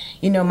 he's,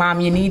 you know, Mom,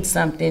 you need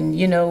something.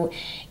 You know,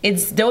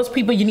 it's those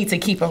people you need to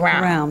keep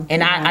around.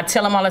 And I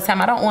tell them all the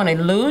time, I don't want to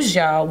lose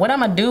y'all. What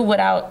I'm gonna do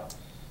without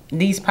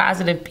these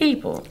positive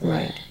people,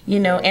 right? You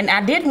know, and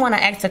I did want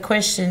to ask a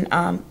question,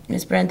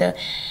 Miss Brenda,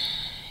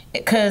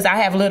 because I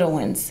have little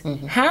ones.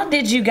 How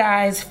did you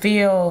guys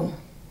feel,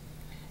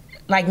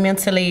 like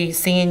mentally,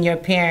 seeing your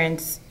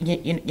parents,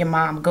 your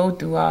mom go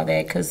through all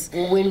that? Because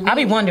I'll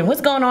be wondering what's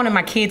going on in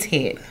my kid's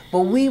head.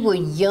 Well, we were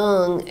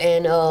young,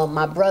 and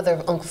my brother,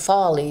 Uncle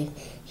Farley,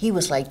 he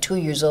was like 2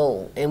 years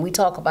old, and we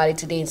talk about it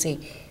today and say,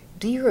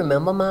 "Do you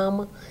remember,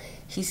 Mama?"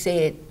 She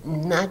said,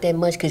 "Not that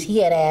much," because he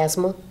had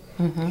asthma.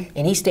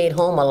 And he stayed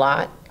home a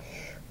lot.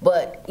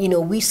 But, you know,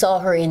 we saw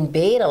her in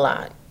bed a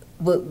lot.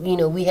 But, you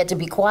know, we had to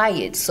be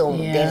quiet. So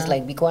Dad's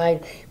like, be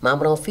quiet.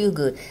 Mama don't feel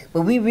good.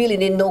 But we really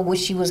didn't know what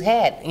she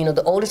had. You know,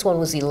 the oldest one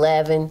was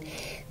 11.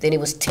 Then it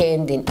was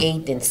 10, then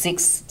 8, then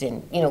 6,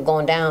 then, you know,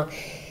 going down.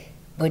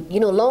 But,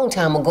 you know, a long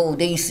time ago,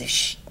 they used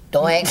to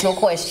Don't ask no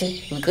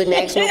questions. We couldn't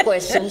ask no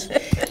questions.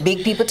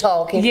 Big people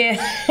talking.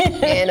 Yeah.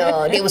 And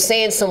they were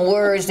saying some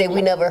words that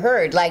we never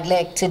heard.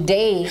 Like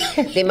today,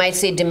 they might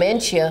say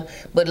dementia,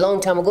 but a long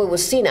time ago it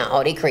was senile.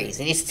 Oh, they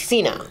crazy. It's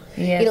senile.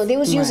 Yes. You know, they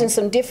was using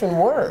some different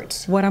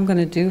words. What I'm going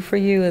to do for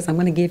you is I'm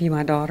going to give you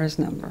my daughter's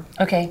number.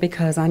 Okay.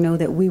 Because I know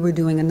that we were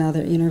doing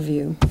another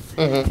interview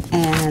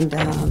and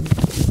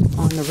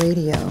on the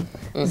radio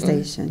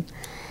station.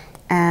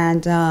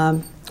 And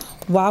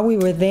while we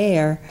were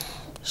there,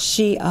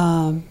 she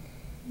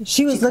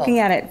was looking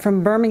at it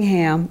from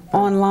Birmingham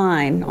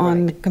online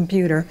on the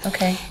computer.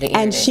 Okay.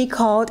 And she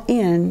called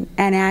in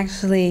and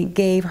actually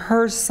gave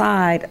her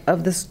side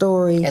of the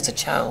story As a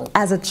child.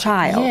 As a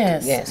child.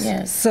 Yes. Yes.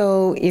 Yes.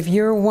 So if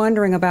you're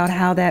wondering about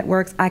how that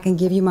works, I can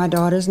give you my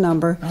daughter's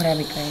number. Oh,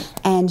 that'd be great.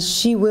 And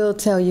she will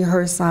tell you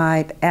her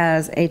side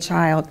as a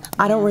child.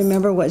 I don't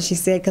remember what she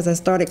said because I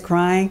started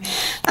crying.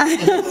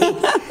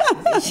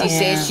 She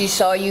said she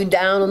saw you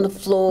down on the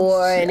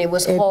floor and it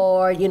was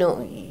hard, you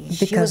know.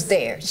 She was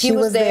there. She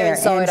was there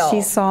and saw it all.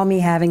 She saw me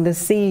having the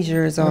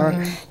seizures or,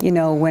 you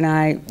know, when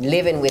I...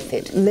 Living with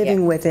it.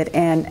 Living with it.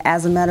 And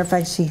as a matter of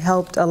fact, she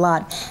helped a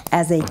lot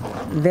as a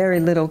very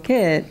little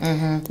kid,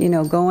 you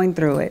know, going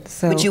through it.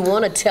 So, But you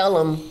want to tell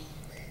them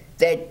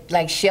that,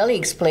 like Shelley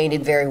explained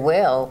it very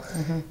well,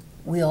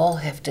 we all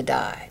have to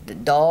die. The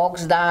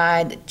dogs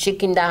die, the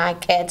chicken die,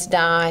 cats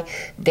die,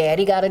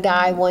 daddy got to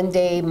die one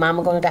day,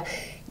 mama going to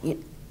die.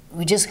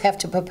 We just have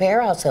to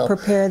prepare ourselves.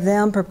 Prepare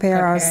them,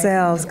 prepare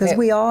ourselves, because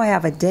we all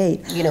have a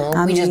date. You know,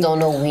 we just don't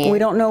know when. We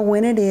don't know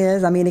when it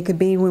is. I mean, it could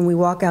be when we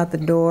walk out the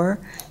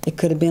door. It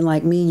could have been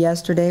like me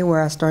yesterday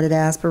where I started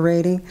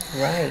aspirating.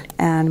 Right.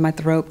 And my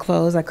throat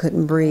closed. I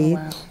couldn't breathe.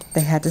 Oh, wow.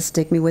 They had to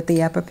stick me with the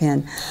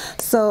EpiPen.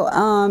 So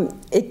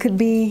it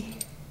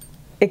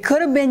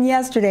could have been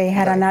yesterday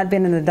had I not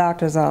been in the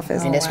doctor's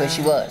office. And that's where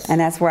she was. And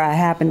that's where I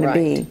happened to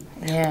be.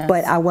 Yes.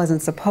 But I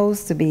wasn't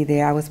supposed to be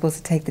there. I was supposed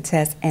to take the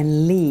test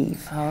and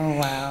leave. Oh,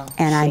 wow.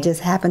 And I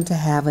just happened to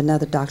have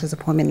another doctor's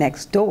appointment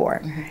next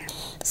door.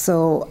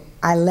 So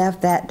I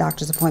left that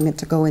doctor's appointment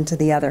to go into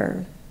the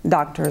other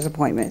doctor's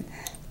appointment.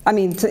 I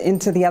mean,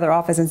 into the other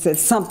office and said,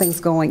 something's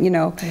going, you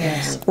know.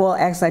 Yes. Well,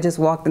 actually, I just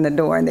walked in the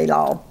door and they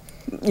all,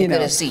 you know.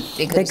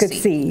 They could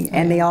see.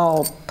 And they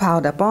all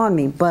piled up on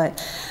me.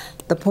 But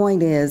the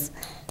point is,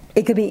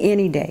 it could be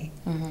any day.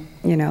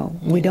 You know,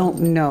 we don't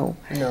know.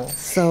 No.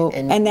 So,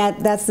 and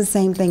that's the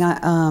same thing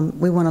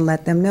we want to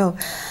let them know,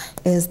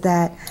 is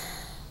that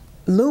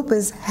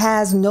lupus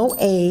has no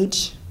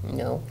age,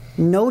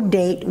 no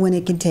date when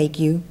it can take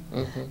you.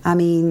 I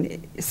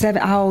mean,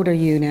 how old are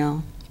you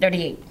now?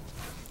 38.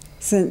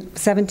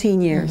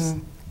 17 years.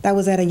 That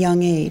was at a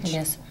young age.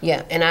 Yes.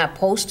 Yeah, and I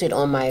posted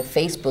on my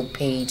Facebook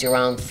page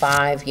around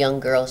 5 young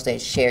girls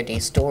that shared their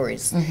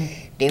stories.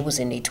 They was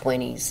in their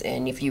 20s,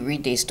 and if you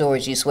read their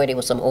stories, you swear they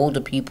were some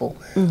older people,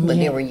 but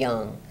they were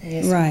young.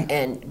 Yes.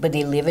 Right. But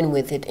they living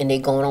with it, and they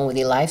going on with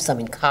their life, some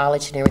in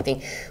college and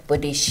everything,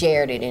 but they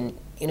shared it, and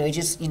you know,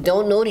 you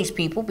don't know these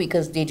people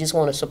because they just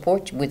want to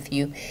support with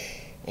you,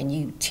 and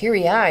you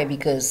teary-eyed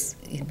because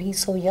you be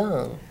so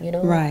young, you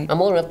know? Right.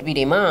 I'm old enough to be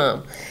their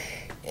mom,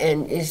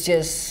 and it's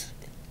just...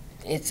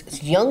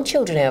 It's young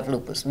children have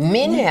lupus.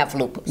 Men have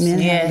lupus. Men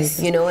have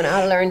lupus. You know, and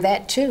I learned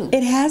that too.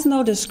 It has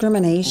no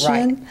discrimination.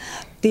 Right.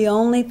 The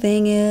only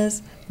thing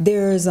is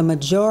there is a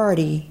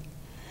majority.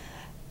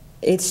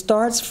 It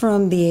starts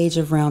from the age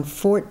of around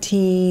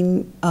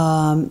 14,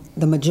 the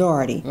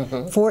majority.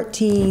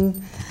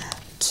 14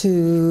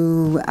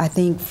 to, I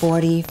think,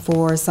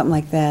 44, something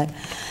like that,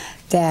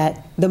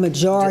 that the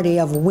majority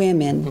of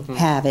women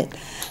have it.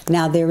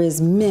 Now, there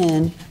is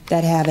men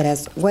that have it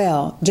as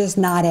well, just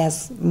not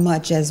as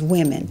much as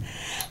women.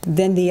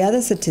 Then the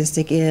other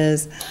statistic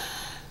is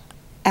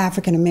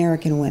African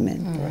American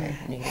women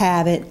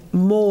have it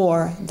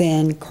more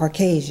than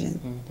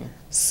Caucasian.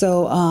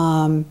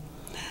 So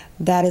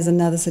that is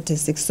another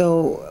statistic.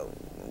 So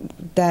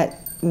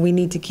that we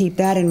need to keep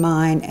that in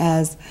mind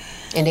as...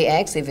 And they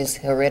ask if it's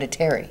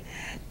hereditary.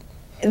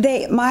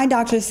 My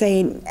doctors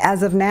say,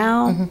 as of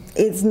now,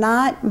 it's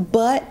not,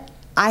 but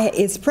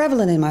it's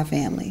prevalent in my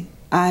family.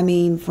 I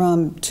mean,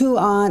 from 2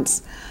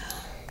 aunts.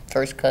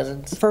 First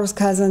cousins. First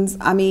cousins.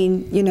 I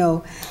mean, you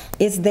know,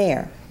 it's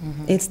there.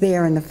 It's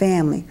there in the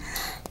family.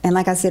 And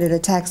like I said, it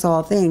attacks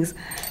all things.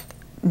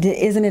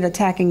 Isn't it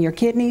attacking your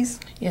kidneys?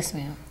 Yes,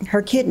 ma'am.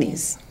 Her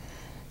kidneys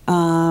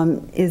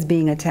is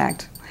being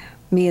attacked.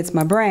 Me, it's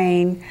my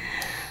brain,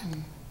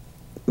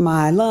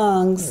 my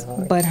lungs,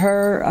 but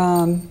her...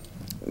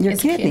 Your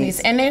kidneys.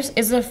 And there's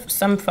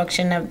some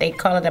function of, they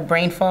call it a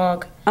brain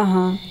fog.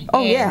 Oh,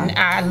 and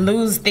I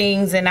lose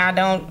things and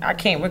I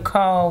can't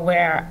recall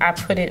where I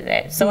put it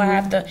at. So I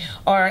have to,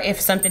 or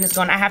if something is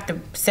going, I have to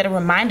set a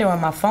reminder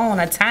on my phone,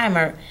 a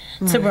timer,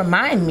 to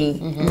remind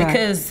me,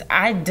 because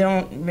I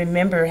don't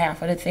remember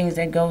half of the things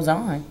that goes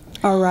on.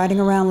 Or riding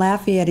around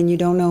Lafayette and you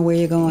don't know where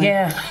you're going.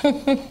 Yeah.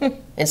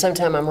 And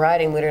sometimes I'm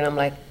riding with her and I'm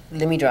like,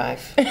 let me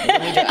drive.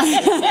 Let me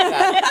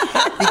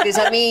drive. Because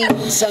I mean,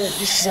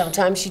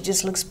 sometimes she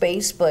just looks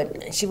spaced,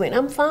 but she went,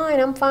 I'm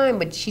fine.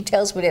 But she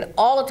tells me that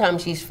all the time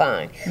she's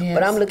fine. Yes.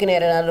 But I'm looking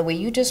at it out of the way.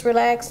 You just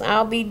relax.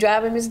 I'll be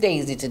driving Miss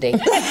Daisy today. So,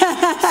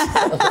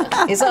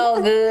 it's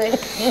all good.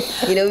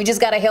 You know, we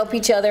just got to help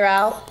each other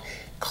out.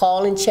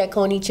 Call and check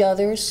on each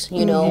other's.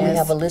 You know, we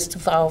have a list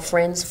of our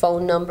friends'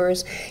 phone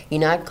numbers.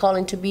 You're not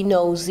calling to be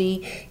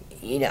nosy.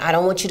 You know, I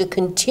don't want you to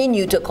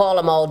continue to call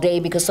them all day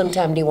because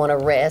sometimes they want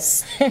to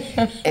rest.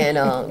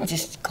 And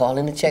just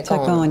calling to check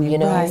on you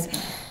know. Right.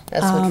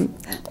 That's what.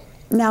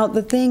 Now,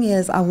 the thing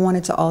is, I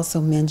wanted to also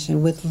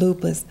mention with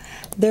lupus,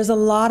 there's a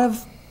lot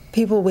of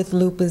people with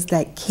lupus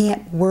that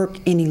can't work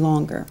any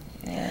longer.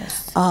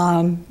 Yes.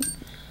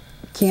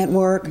 Can't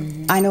work.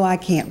 I know I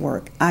can't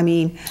work. I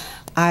mean,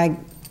 I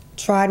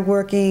tried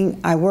working.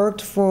 I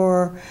worked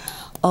for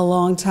a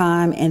long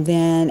time, and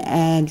then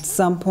at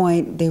some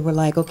point they were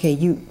like, okay,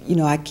 you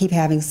know, I keep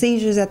having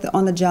seizures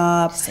on the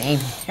job. Same.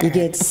 You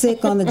get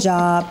sick on the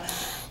job,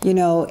 you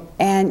know,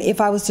 and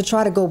if I was to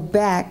try to go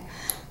back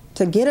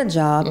to get a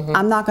job,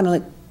 I'm not going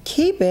to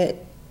keep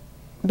it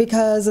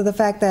because of the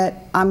fact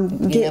that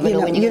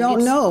you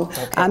don't know.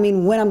 Okay. I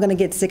mean, when I'm going to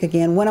get sick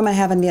again, when I'm going to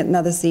have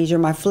another seizure,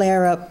 my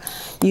flare up,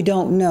 you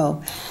don't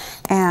know.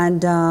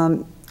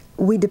 And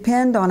we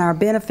depend on our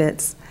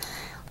benefits.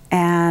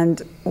 And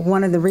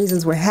one of the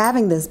reasons we're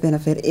having this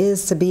benefit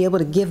is to be able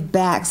to give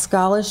back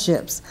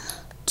scholarships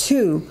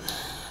to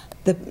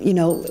the, you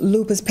know,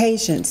 lupus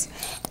patients.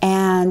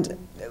 And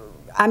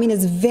I mean,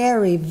 it's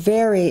very,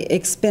 very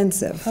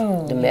expensive.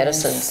 Oh, the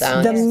medicines.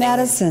 The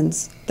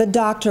medicines, the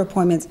doctor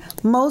appointments.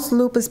 Most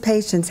lupus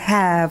patients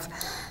have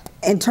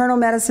internal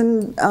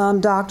medicine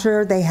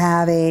doctor. They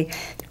have a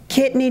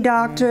kidney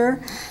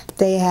doctor.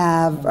 They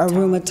have a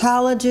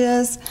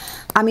rheumatologist.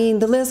 I mean,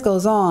 the list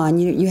goes on.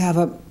 You have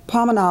a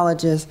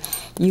pulmonologist,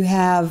 you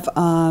have,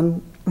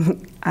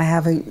 I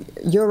have a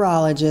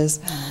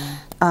urologist,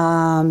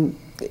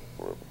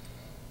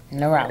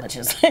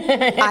 neurologist.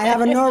 I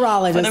have a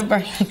neurologist,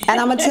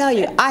 and I'm gonna tell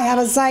you, I have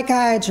a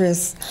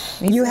psychiatrist.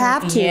 You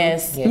have to,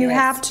 you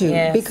have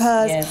to,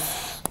 because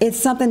it's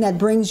something that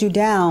brings you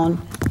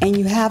down, and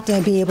you have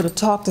to be able to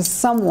talk to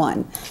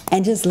someone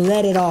and just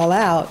let it all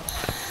out.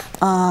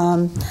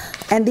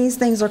 And these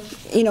things are,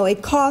 you know,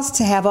 it costs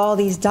to have all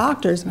these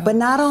doctors, but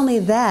not only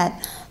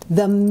that,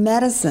 the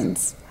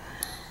medicines,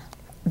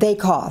 they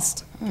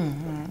cost.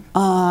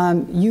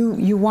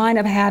 You wind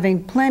up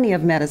having plenty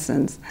of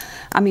medicines.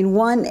 I mean,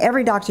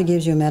 every doctor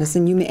gives you a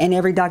medicine, and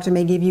every doctor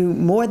may give you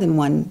more than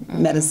one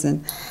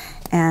medicine.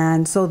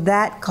 And so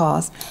that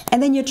costs.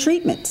 And then your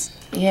treatments.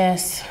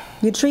 Yes.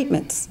 Your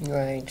treatments.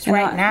 Right.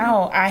 Right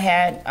now, I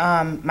had,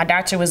 my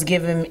doctor was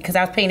giving, because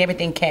I was paying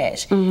everything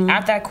cash.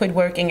 After I quit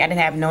working, I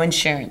didn't have no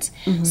insurance.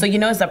 So, you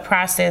know, it's a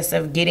process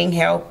of getting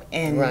help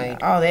and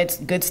all that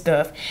good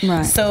stuff.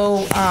 Right.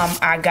 So,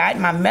 I got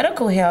my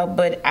medical help,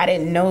 but I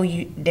didn't know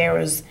there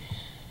was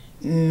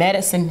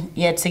medicine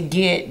yet to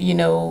get, you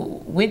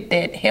know, with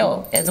that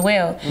help as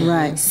well.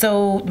 Right.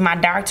 So my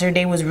doctor,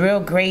 they was real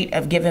great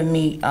of giving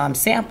me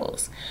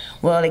samples.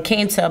 Well, it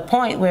came to a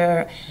point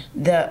where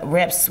the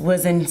reps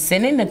wasn't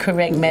sending the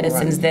correct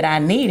medicines that I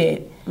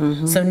needed.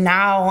 So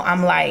now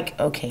I'm like,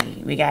 okay,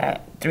 we got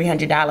a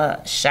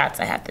 $300 shots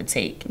I have to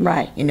take.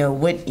 Right. You know,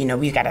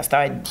 we got to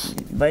start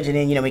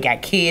budgeting, you know, we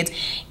got kids.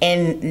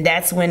 And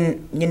that's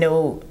when, you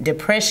know,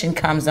 depression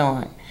comes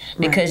on.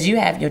 Because you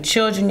have your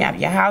children, you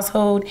have your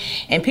household,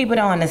 and people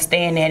don't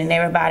understand that, and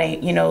everybody,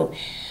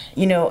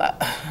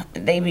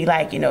 they be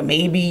like,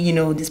 maybe,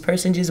 this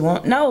person just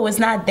won't. No, it's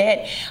not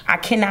that. I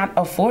cannot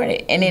afford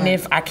it. And then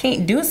if I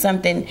can't do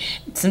something,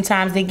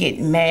 sometimes they get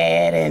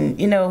mad, and,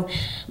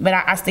 but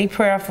I stay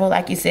prayerful,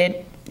 like you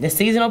said, the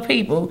seasonal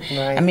people.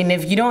 Right. I mean,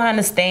 if you don't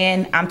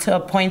understand, I'm to a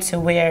point to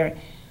where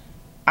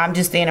I'm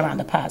just staying around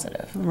the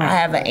positive. Right. I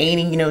have an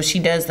auntie, she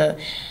does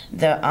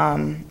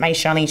my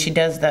Charlene, she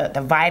does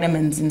the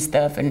vitamins and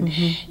stuff, and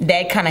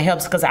that kind of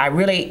helps, because I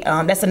really,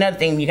 that's another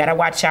thing, you got to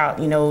watch out,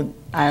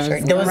 I was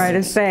right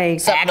to say,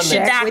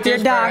 check with your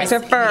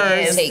doctor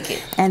first. Take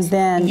it. And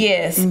then.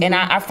 Yes, and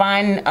I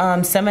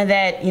find some of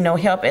that,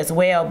 help as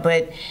well,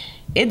 but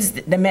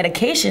the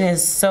medication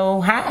is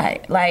so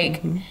high.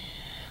 Like,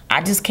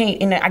 I just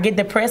can't, I get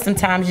depressed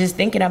sometimes just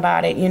thinking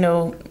about it,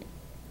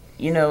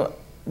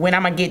 when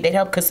I'm gonna get that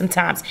help, because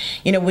sometimes,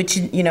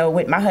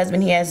 with my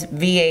husband, he has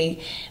VA,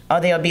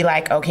 or they'll be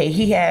like, okay,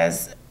 he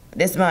has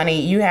this money,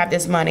 you have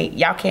this money,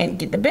 y'all can't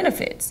get the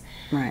benefits.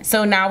 Right.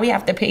 So now we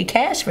have to pay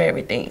cash for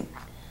everything.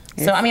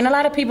 Yes. So, I mean, a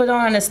lot of people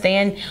don't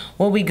understand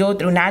what we go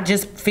through, not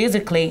just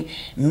physically,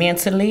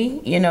 mentally,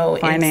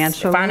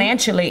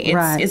 financially,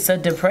 it's a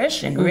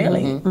depression,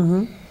 really.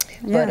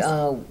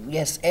 But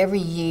yes, every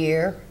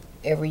year,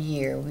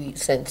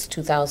 since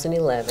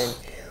 2011,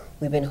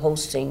 we've been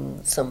hosting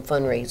some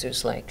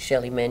fundraisers, like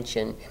Shelley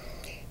mentioned,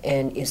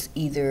 and it's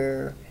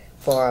either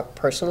for our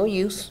personal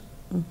use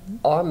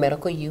or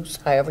medical use,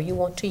 however you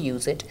want to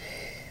use it.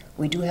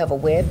 We do have a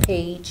web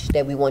page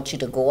that we want you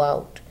to go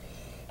out.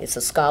 It's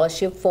a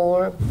scholarship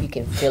form. You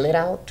can fill it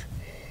out.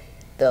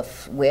 The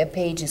web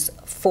page is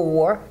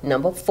 4,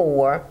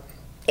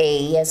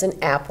 A as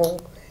in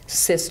Apple,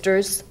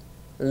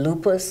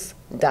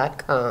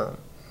 sisterslupus.com.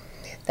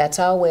 That's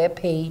our web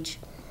page.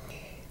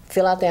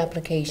 Fill out the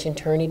application,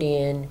 turn it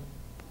in,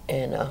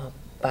 and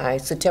by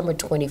September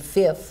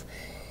 25th,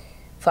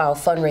 for our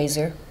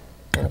fundraiser. I'm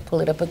gonna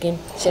pull it up again,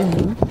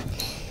 Jackie.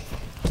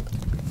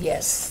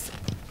 Yes.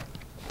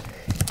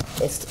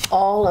 It's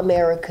All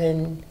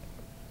America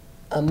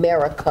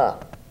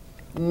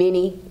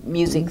Mini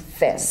Music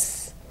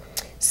Fest,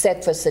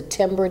 set for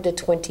September the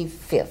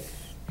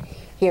 25th,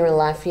 here in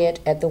Lafayette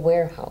at the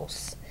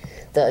warehouse.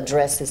 The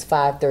address is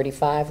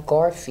 535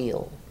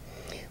 Garfield.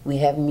 We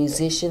have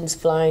musicians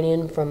flying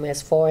in from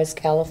as far as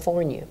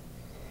California.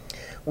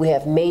 We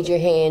have Major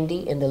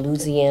Handy and the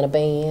Louisiana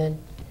Band.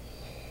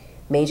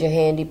 Major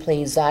Handy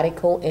plays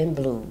zydeco and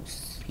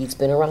blues. He's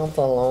been around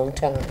for a long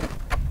time.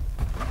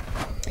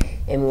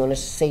 And we want to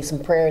say some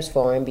prayers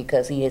for him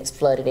because he has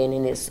flooded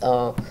in his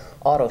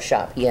auto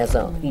shop. He has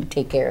he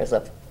take care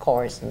of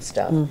cars and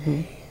stuff.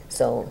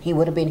 So he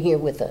would have been here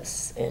with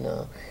us. And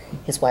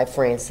his wife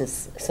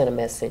Frances sent a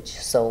message.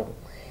 So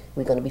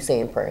we're going to be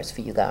saying prayers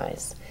for you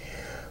guys.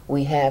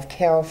 We have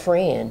Carol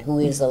Fran, who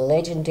is a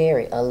living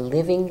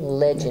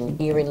legend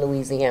here in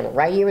Louisiana,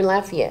 right here in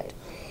Lafayette.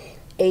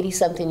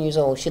 80-something years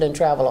old. She done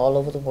travel all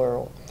over the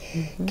world.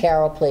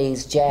 Carol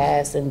plays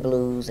jazz and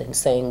blues and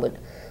sang with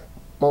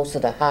most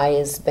of the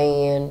highest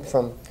band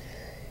from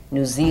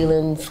New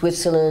Zealand,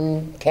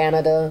 Switzerland,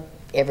 Canada,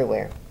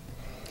 everywhere.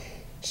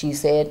 She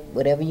said,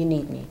 whatever you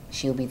need me,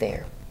 she'll be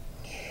there.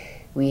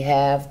 We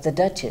have the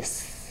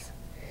Duchess.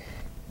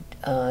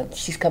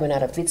 She's coming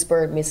out of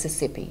Vicksburg,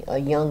 Mississippi, a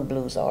young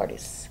blues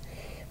artist.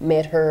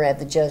 Met her at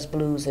the Just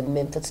Blues in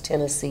Memphis,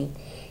 Tennessee.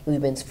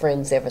 We've been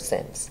friends ever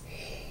since.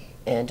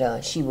 And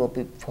she will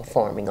be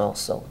performing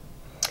also.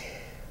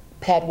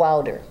 Pat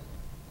Wilder.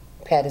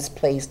 Pat has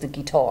plays the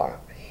guitar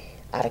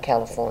out of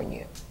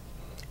California.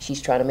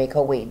 She's trying to make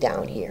her way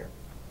down here.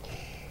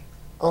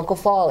 Uncle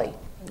Farley,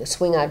 the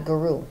swing out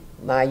guru,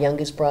 my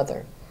youngest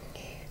brother,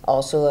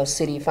 also a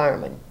city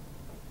fireman,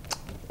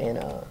 and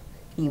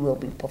he will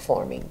be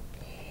performing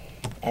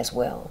as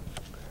well.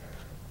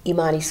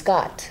 Imani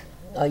Scott,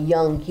 a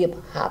young hip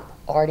hop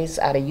artist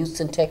out of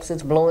Houston,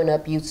 Texas, blowing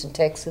up Houston,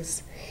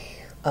 Texas.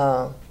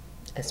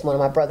 That's one of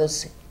my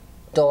brother's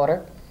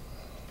daughter.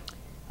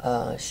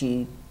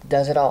 She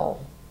does it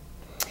all.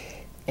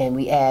 And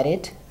we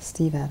added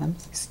Steve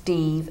Adams.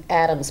 Steve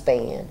Adams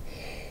Band.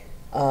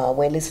 Went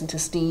and listened to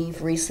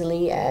Steve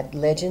recently at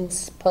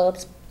Legends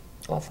Pubs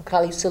off of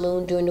Kali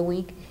Saloon during the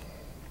week.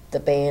 The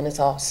band is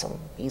awesome.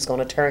 He's going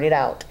to turn it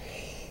out.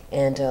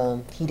 And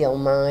he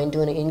don't mind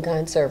doing an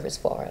in-kind service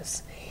for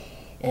us.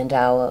 And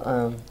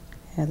our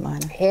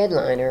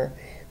headliner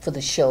for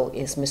the show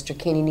is Mr.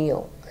 Kenny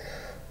Neal,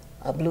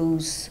 a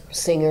blues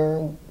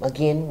singer,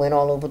 again, went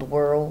all over the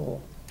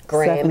world.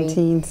 Grammy.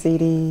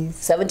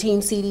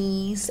 17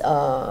 CDs,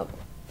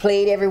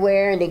 played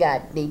everywhere, and they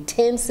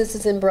 10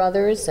 sisters and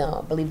brothers.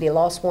 I believe they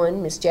lost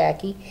one, Miss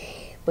Jackie,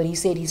 but he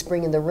said he's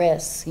bringing the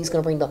rest. He's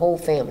going to bring the whole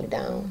family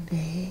down.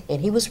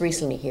 And he was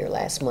recently here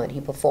last month. He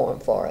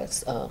performed for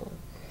us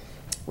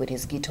with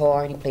his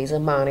guitar, and he plays a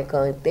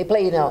harmonica. They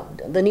play it all.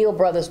 The Neal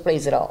brothers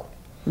plays it all.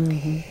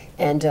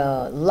 And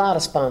a lot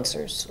of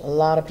sponsors. A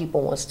lot of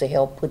people wants to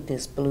help put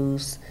this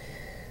blues,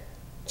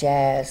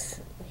 jazz,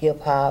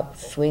 hip hop,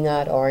 swing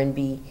out,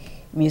 R&B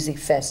music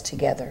fest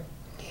together.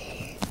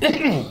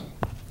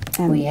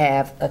 We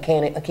have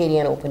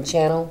Acadiana Open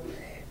Channel,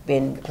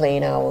 been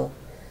playing our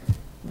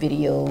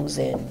videos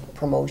and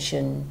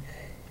promotion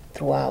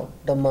throughout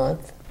the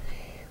month.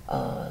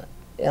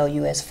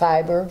 LUS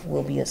Fiber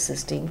will be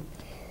assisting.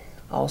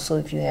 Also,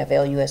 if you have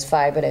LUS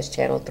Fiber, that's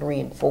channel 3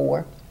 and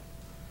 4.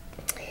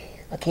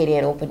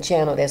 Acadiana Open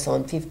Channel, that's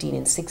on 15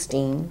 and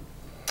 16.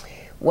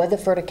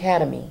 Weatherford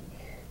Academy,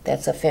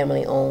 that's a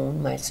family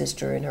owned, my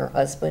sister and her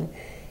husband.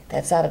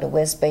 That's out of the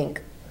West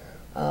Bank,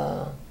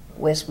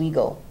 West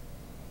Wego,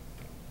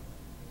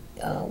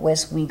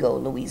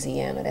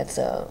 Louisiana. That's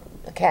a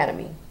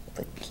academy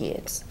for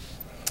kids.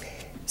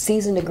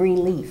 Season the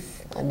Green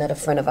Leaf, another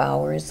friend of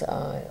ours,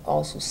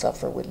 also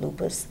suffer with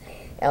lupus.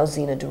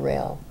 Alzina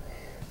Durrell,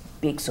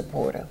 big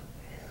supporter.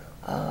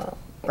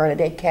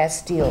 Bernadette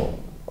Castile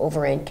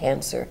overran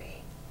cancer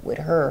with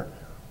her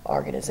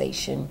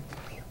organization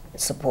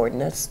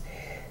supporting us.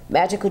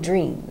 Magical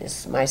Dream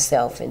is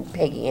myself and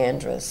Peggy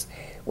Andrus,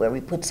 where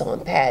we puts on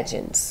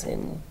pageants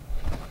and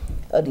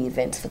other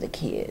events for the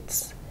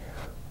kids.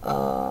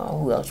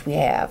 Who else we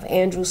have?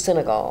 Andrew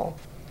Senegal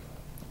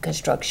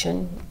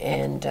Construction,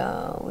 and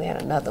we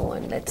had another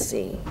one, let's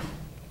see.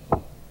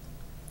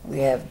 We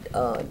have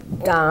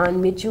Don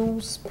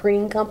Mitchell's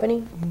Printing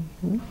Company.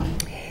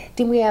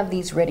 Then we have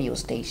these radio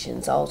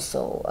stations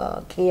also.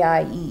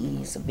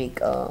 KIEE is a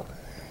big,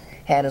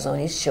 had us on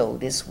his show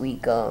this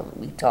week.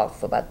 We talked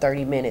for about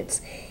 30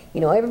 minutes.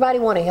 You know, everybody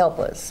want to help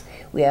us.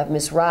 We have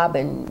Miss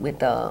Robin with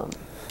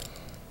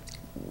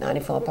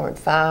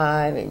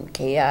 94.5 and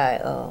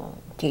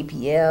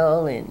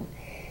KPL, and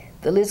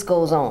the list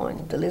goes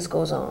on. The list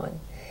goes on.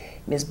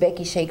 Miss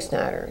Becky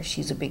Shakesnyder,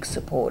 she's a big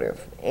supporter.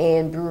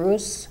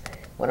 Andrus,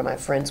 one of my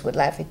friends with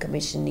Lafayette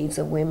Commission Needs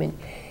of Women,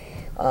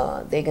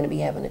 they're going to be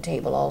having a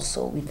table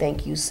also. We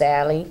thank you,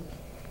 Sally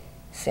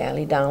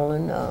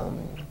Dowland,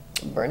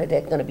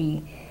 Bernadette going to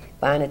be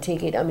buying a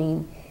ticket. I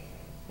mean,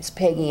 Miss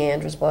Peggy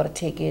Andrus bought a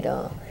ticket.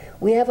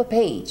 We have a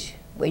page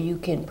where you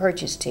can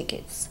purchase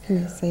tickets.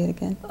 Can you say it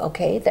again?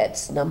 Okay,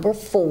 that's number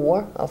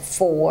 4,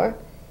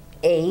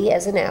 A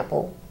as in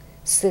apple,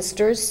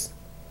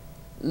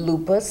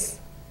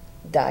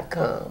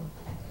 sisterslupus.com.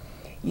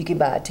 You can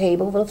buy a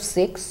table of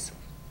 6.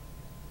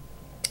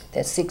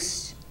 That's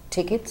 6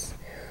 tickets,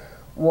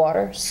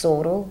 water,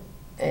 soda,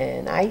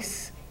 and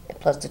ice,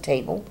 plus the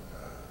table.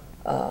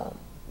 You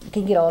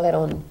can get all that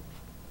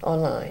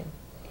online.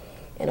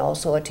 And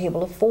also a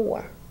table of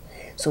 4.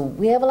 So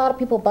we have a lot of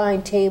people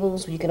buying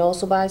tables. You can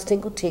also buy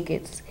single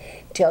tickets.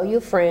 Tell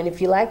your friend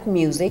if you like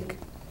music,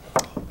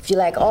 if you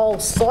like all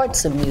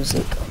sorts of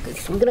music.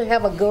 We're going to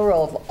have a guru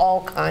of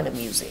all kind of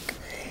music.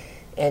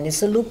 And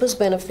it's a lupus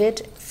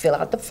benefit. Fill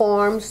out the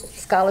forms,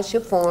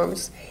 scholarship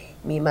forms.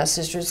 Me and my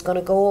sister is going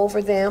to go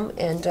over them,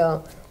 and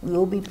we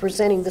will be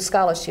presenting the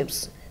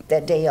scholarships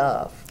that day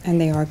of.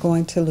 And they are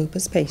going to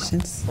lupus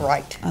patients.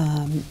 Right.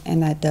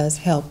 And that does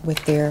help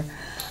with their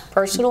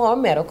personal or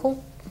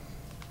medical.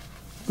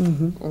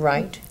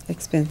 Right.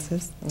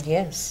 Expenses.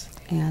 Yes.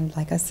 And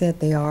like I said,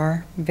 they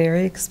are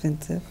very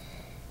expensive.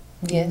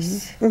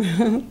 Yes.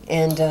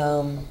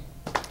 And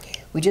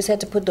we just had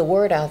to put the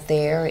word out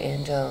there.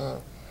 And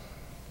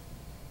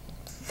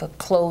for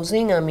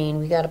closing, I mean,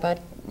 we got about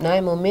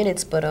 9 more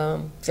minutes, but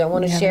if y'all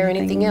want to share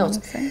anything else,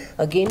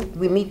 again,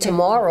 we meet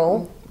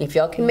tomorrow. If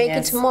y'all can make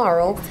it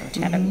tomorrow,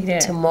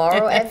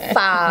 tomorrow at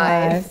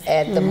 5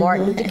 at the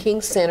Martin Luther King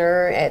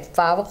Center at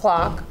 5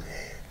 o'clock.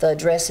 The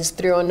address is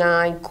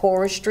 309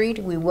 Cora Street.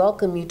 We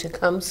welcome you to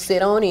come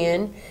sit on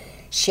in,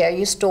 share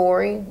your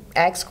story,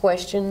 ask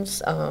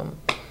questions. We're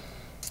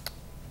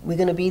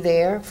going to be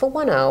there for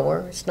 1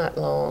 hour. It's not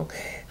long.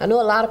 I know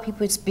a lot of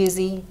people, it's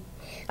busy.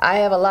 I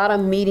have a lot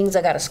of meetings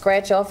I got to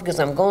scratch off because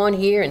I'm going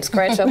here and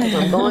scratch off because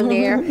I'm going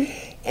there.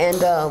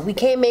 And we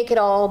can't make it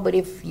all, but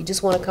if you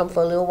just want to come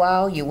for a little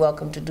while, you're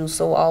welcome to do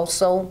so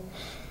also.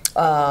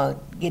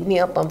 Get me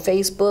up on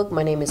Facebook.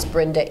 My name is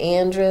Brenda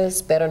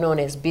Andrus, better known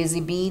as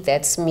Busy Bee.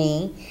 That's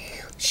me.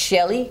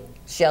 Shelly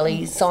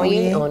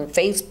Sonia on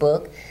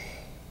Facebook.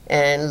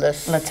 And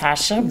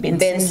Latasha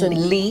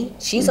Benson Lee,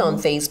 she's on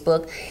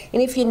Facebook.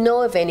 And if you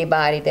know of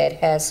anybody that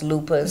has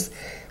lupus,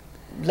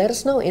 let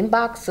us know,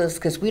 inbox us,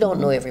 because we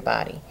don't know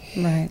everybody.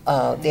 Right.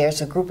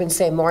 There's a group in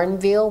St.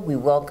 Martinville. We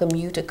welcome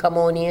you to come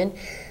on in.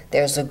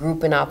 There's a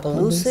group in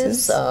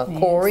Opelousas,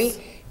 Corey,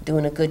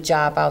 doing a good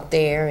job out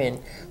there,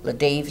 and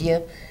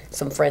LaDavia,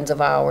 some friends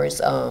of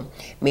ours.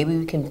 Maybe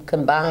we can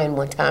combine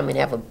one time and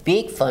have a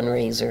big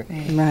fundraiser.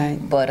 Right.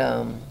 But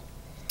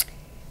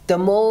the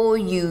more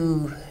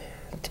you,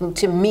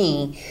 to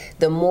me,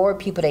 the more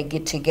people that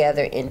get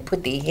together and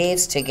put their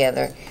heads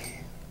together,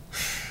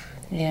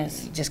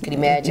 yes, you just can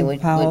imagine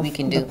what we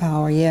can do. The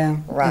power, yeah.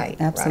 Right.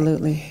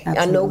 Absolutely. Right.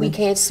 I know we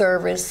can't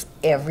service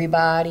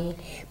everybody,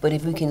 but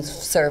if we can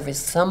service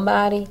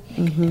somebody,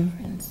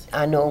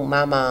 I know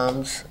my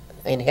mom's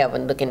in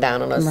heaven looking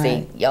down on us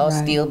saying, y'all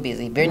still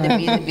busy,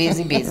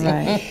 busy.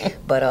 Right.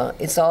 But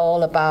it's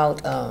all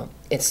about,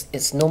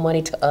 it's no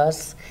money to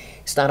us.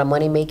 It's not a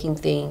money-making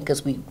thing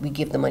because we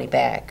give the money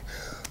back.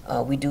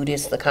 We do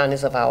this the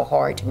kindness of our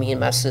heart. Me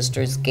and my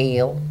sisters,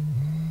 Gail,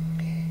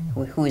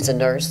 who is a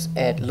nurse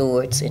at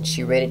Lourdes, and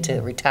she's ready to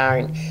retire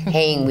and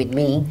hang with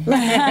me.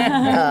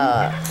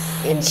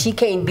 And she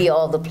can't be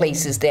all the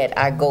places that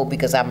I go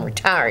because I'm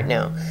retired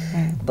now.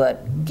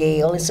 But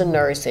Gail is a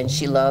nurse, and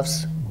she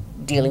loves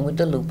dealing with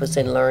the lupus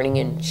and learning,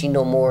 and she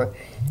knows more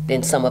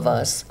than some of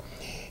us.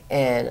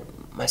 And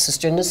my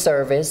sister in the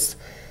service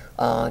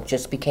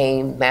just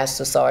became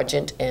Master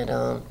Sergeant,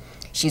 and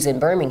she's in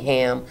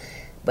Birmingham,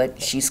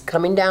 but she's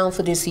coming down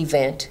for this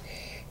event,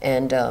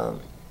 and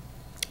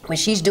but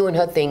she's doing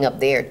her thing up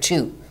there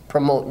too,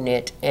 promoting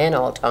it and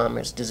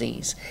Alzheimer's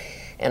disease.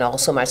 And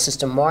also my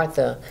sister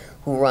Martha,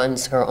 who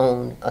runs her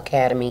own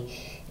academy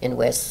in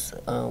West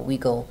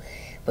Wego.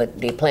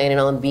 But they're planning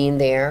on being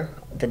there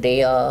the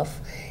day of.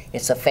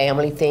 It's a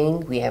family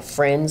thing. We have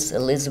friends,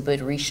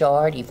 Elizabeth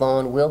Richard,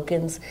 Yvonne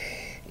Wilkins.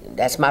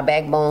 That's my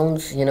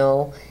backbones, you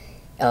know.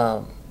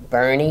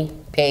 Bernie,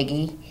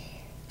 Peggy,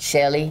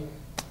 Shelly,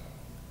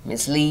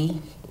 Miss Lee.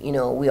 You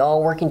know, we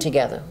all working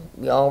together.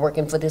 We all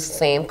working for this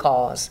same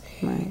cause.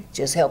 Right.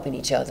 Just helping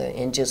each other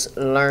and just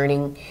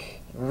learning.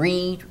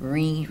 Read.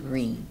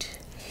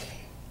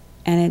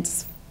 And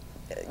it's,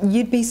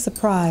 you'd be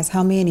surprised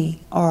how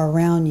many are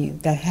around you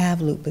that have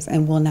lupus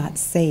and will not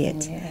say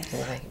it. Yes.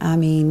 Right. I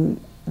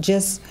mean,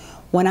 just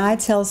when I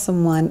tell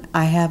someone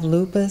I have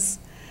lupus,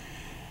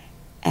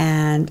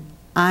 and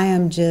I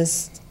am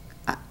just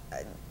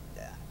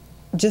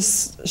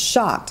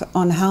shocked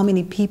on how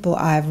many people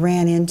I've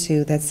ran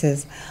into that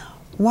says,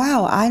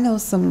 wow, I know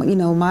some, you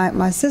know,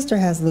 my sister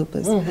has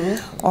lupus,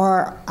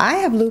 or I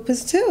have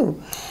lupus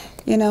too,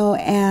 you know,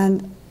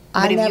 and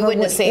But if you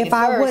wouldn't have said it if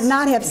I would first.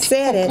 not have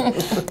said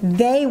it,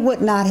 they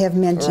would not have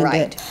mentioned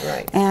it.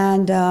 Right.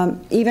 And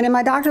even in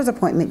my doctor's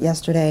appointment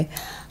yesterday,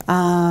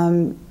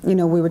 you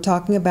know, we were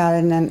talking about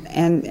it,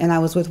 and I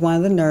was with one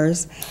of the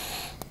nurses,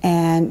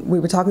 and we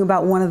were talking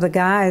about one of the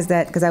guys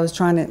that, because I was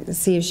trying to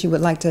see if she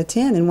would like to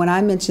attend, and when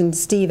I mentioned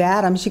Steve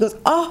Adams, she goes,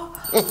 "Oh,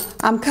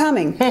 I'm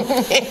coming."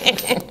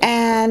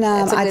 And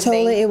I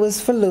told her it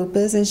was for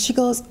lupus, and she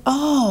goes,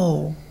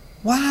 "Oh,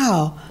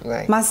 wow,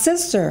 Right. my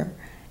sister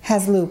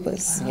has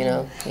lupus." You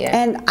know, yeah.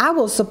 And I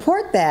will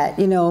support that,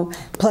 you know,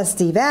 plus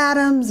Steve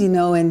Adams, you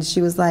know, and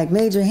she was like,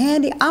 "Major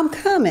Handy, I'm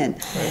coming."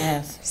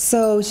 Yes.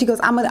 So she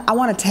goes, I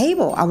want a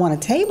table. I want a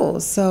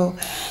table. So,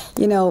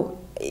 you know,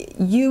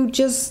 you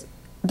just,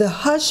 the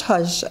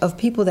hush-hush of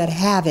people that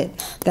have it,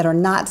 that are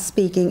not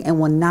speaking and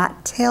will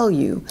not tell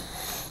you,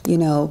 you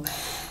know.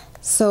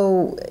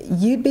 So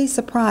you'd be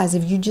surprised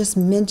if you just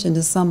mentioned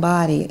to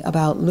somebody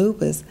about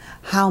lupus,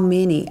 how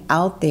many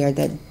out there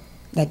that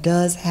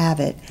does have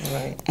it,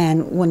 Right.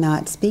 and will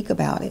not speak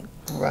about it.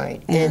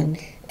 Right. And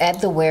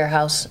at the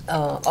warehouse,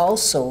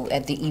 also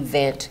at the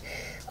event,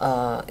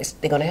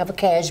 they're going to have a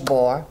cash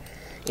bar.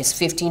 It's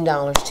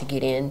 $15 to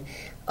get in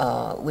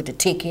with the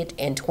ticket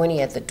and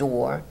 $20 at the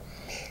door.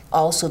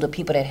 Also, the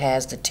people that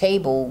has the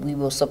table, we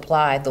will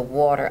supply the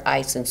water,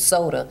 ice, and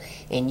soda,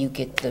 and you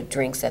get the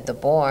drinks at the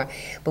bar.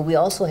 But we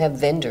also have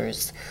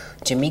vendors.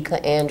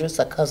 Brenda Andrus,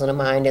 a cousin of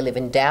mine that live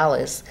in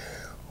Dallas,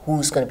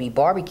 who's going to be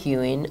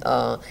barbecuing,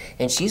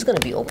 and she's going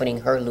to be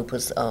opening her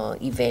lupus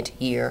event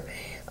here,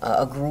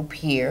 a group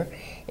here,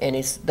 and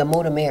it's the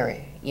more the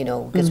merry, you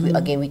know, because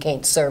again, we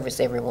can't service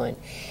everyone.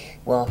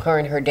 Well, her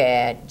and her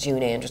dad,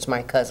 June Andrus,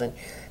 my cousin,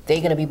 they're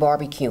going to be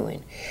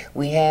barbecuing.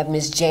 We have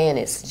Miss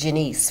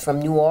Janice from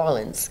New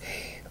Orleans,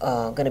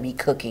 going to be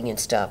cooking and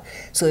stuff.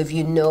 So if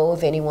you know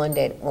of anyone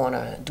that want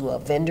to do a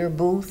vendor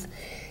booth,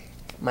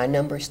 my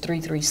number is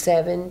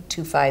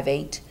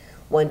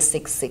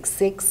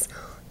 337-258-1666.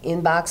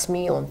 Inbox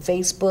me on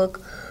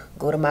Facebook.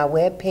 Go to my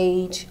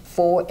webpage,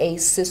 4A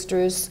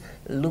Sisters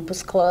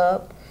Lupus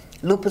Club,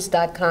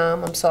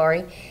 lupus.com, I'm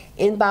sorry.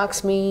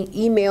 Inbox me,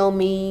 email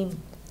me,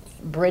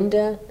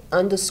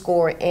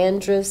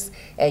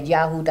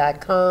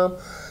 Brenda_Andrus@yahoo.com.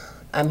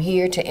 I'm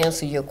here to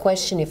answer your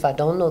question. If I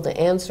don't know the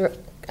answer,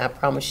 I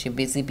promise you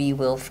Busy Bee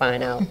will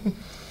find out.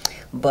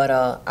 But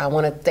I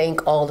want to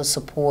thank all the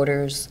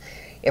supporters,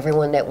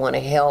 everyone that want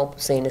to help,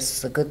 saying this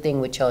is a good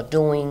thing what y'all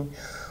doing.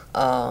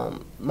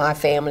 My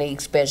family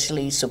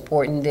especially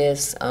supporting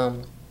this.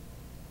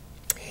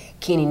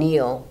 Kenny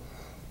Neal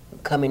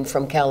coming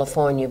from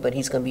California, but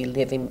he's going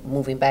to be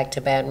moving back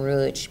to Baton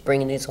Rouge,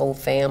 bringing his whole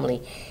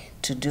family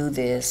to do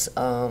this.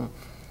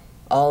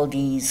 All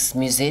these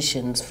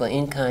musicians for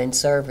in-kind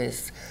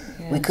service.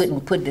 Yes. We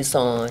couldn't put this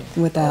on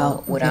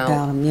without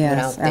them.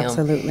 Yes, without them.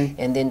 Absolutely.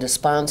 And then the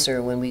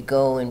sponsor, when we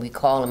go and we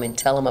call them and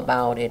tell them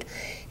about it.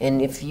 And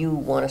if you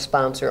want to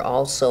sponsor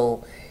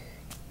also,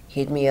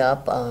 hit me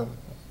up.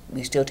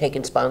 We're still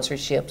taking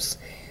sponsorships.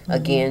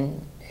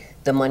 Again,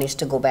 the money's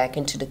to go back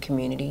into the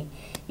community.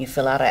 You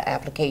fill out an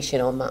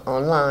application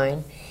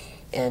online,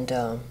 and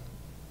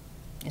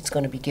it's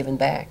going to be given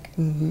back.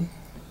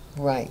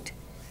 Right.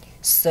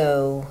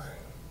 So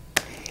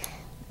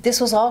this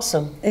was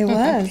awesome. It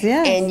was,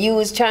 yes. And you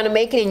was trying to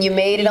make it, and you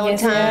made it on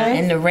time.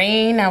 In the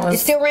rain,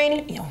 It's still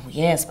raining? Oh,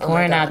 yes,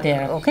 pouring out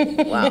there. Okay,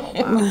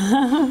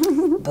 wow.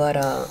 But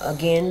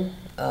again,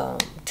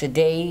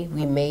 today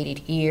we made it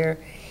here,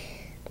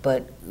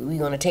 but we're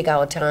going to take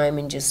our time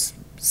and just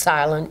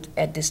silent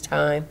at this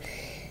time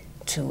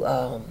to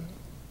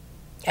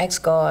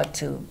ask God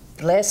to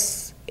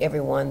bless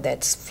everyone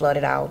that's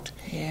flooded out,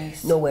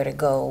 nowhere to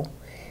go,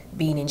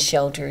 being in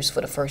shelters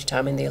for the first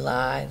time in their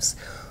lives,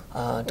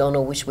 don't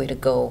know which way to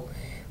go,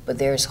 but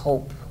there's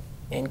hope,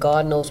 and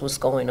God knows what's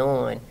going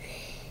on.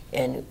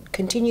 And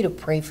continue to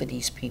pray for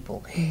these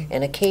people.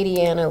 And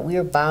Acadiana,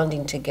 we're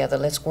bonding together.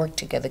 Let's work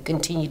together.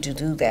 Continue to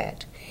do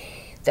that.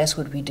 That's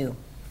what we do.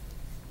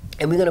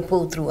 And we're going to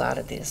pull through out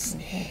of this.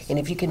 And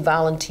if you can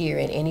volunteer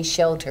in any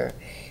shelter,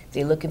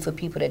 they're looking for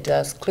people that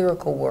does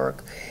clerical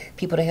work,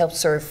 people to help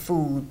serve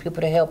food,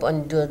 people to help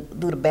do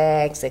the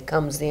bags that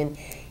comes in,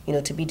 you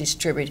know, to be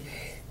distributed.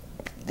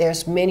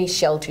 There's many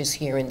shelters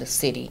here in the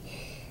city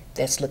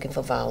that's looking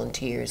for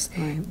volunteers.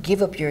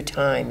 Give up your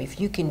time. If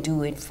you can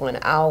do it for an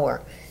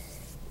hour,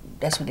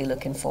 that's what they're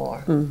looking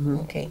for.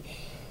 Okay,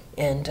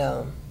 and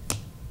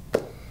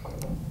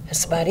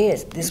that's about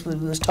it. We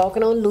was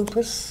talking on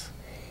lupus.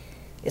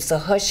 It's a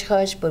hush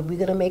hush, but we're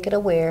gonna make it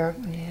aware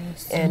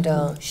and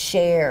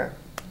share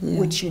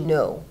what you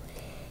know.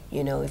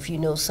 You know, if you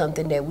know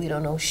something that we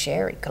don't know,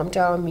 share it. Come to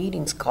our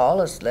meetings,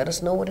 call us, let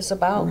us know what it's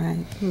about.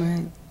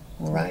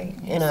 Right.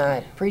 And I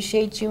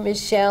appreciate you,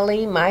 Miss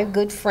Shelley, my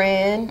good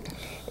friend,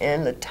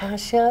 and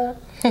Latasha.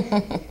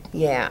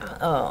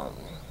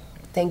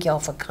 Thank y'all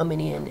for coming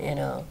in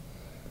and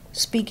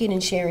speaking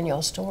and sharing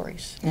y'all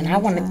stories. And I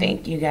want to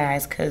thank you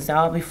guys, because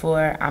all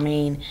before, I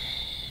mean,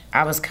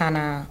 I was kind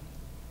of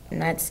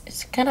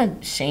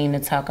ashamed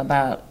to talk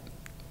about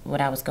what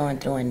I was going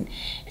through. And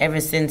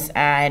ever since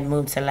I had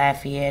moved to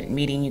Lafayette,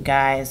 meeting you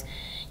guys,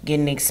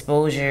 getting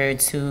exposure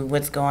to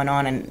what's going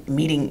on and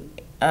meeting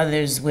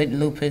others with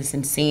lupus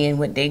and seeing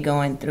what they're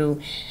going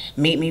through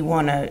made me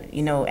want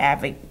to,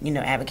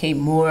 advocate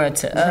more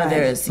to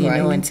others,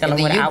 and tell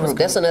them what I was going.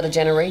 That's another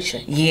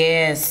generation.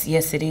 Yes,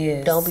 it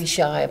is. Don't be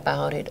shy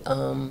about it.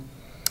 A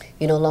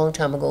long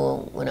time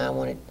ago when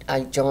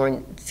I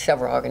joined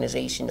several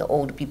organizations, the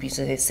older people used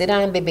to say, sit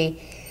down,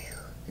 baby.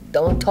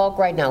 Don't talk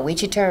right now.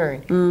 Wait your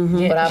turn.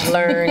 Mm-hmm. But I've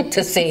learned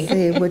to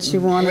say what you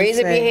want. Raise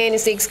up your hand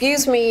and say,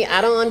 "Excuse me,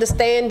 I don't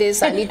understand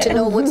this. I need to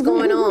know what's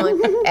going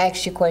on."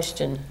 Ask your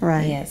question.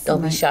 Right. Yes.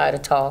 Don't be shy to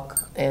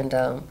talk. And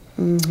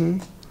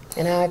and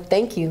I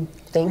thank you.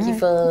 Thank you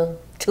for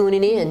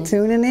tuning in.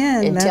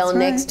 Until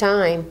next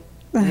time.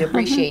 We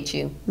appreciate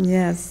you.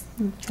 Yes,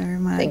 very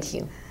much. Thank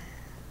you.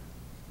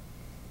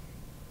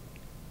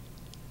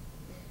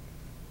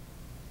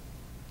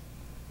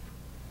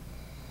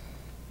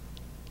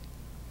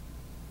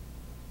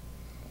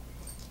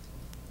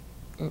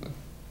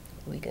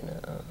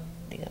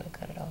 They're gonna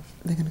cut it off.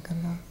 They're gonna cut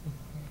it off.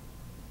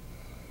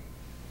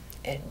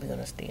 And we're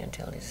gonna stay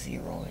until it's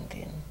 0 and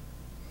then.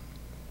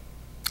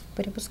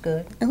 But it was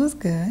good. It was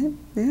good.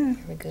 Yeah.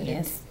 Very good.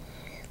 Yes.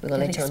 We're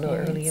gonna let y'all know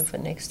experience. earlier for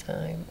next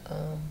time,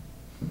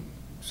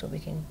 so we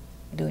can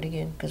do it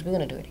again, because we're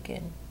gonna do it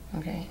again.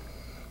 Okay.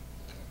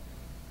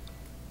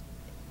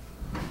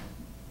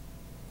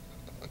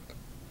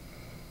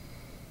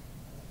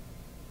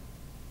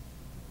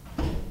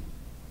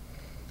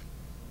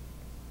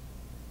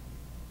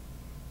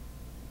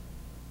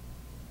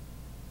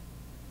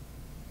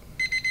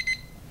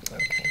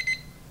 Okay.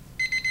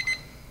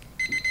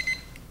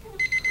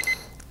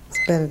 It's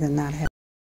better than not having.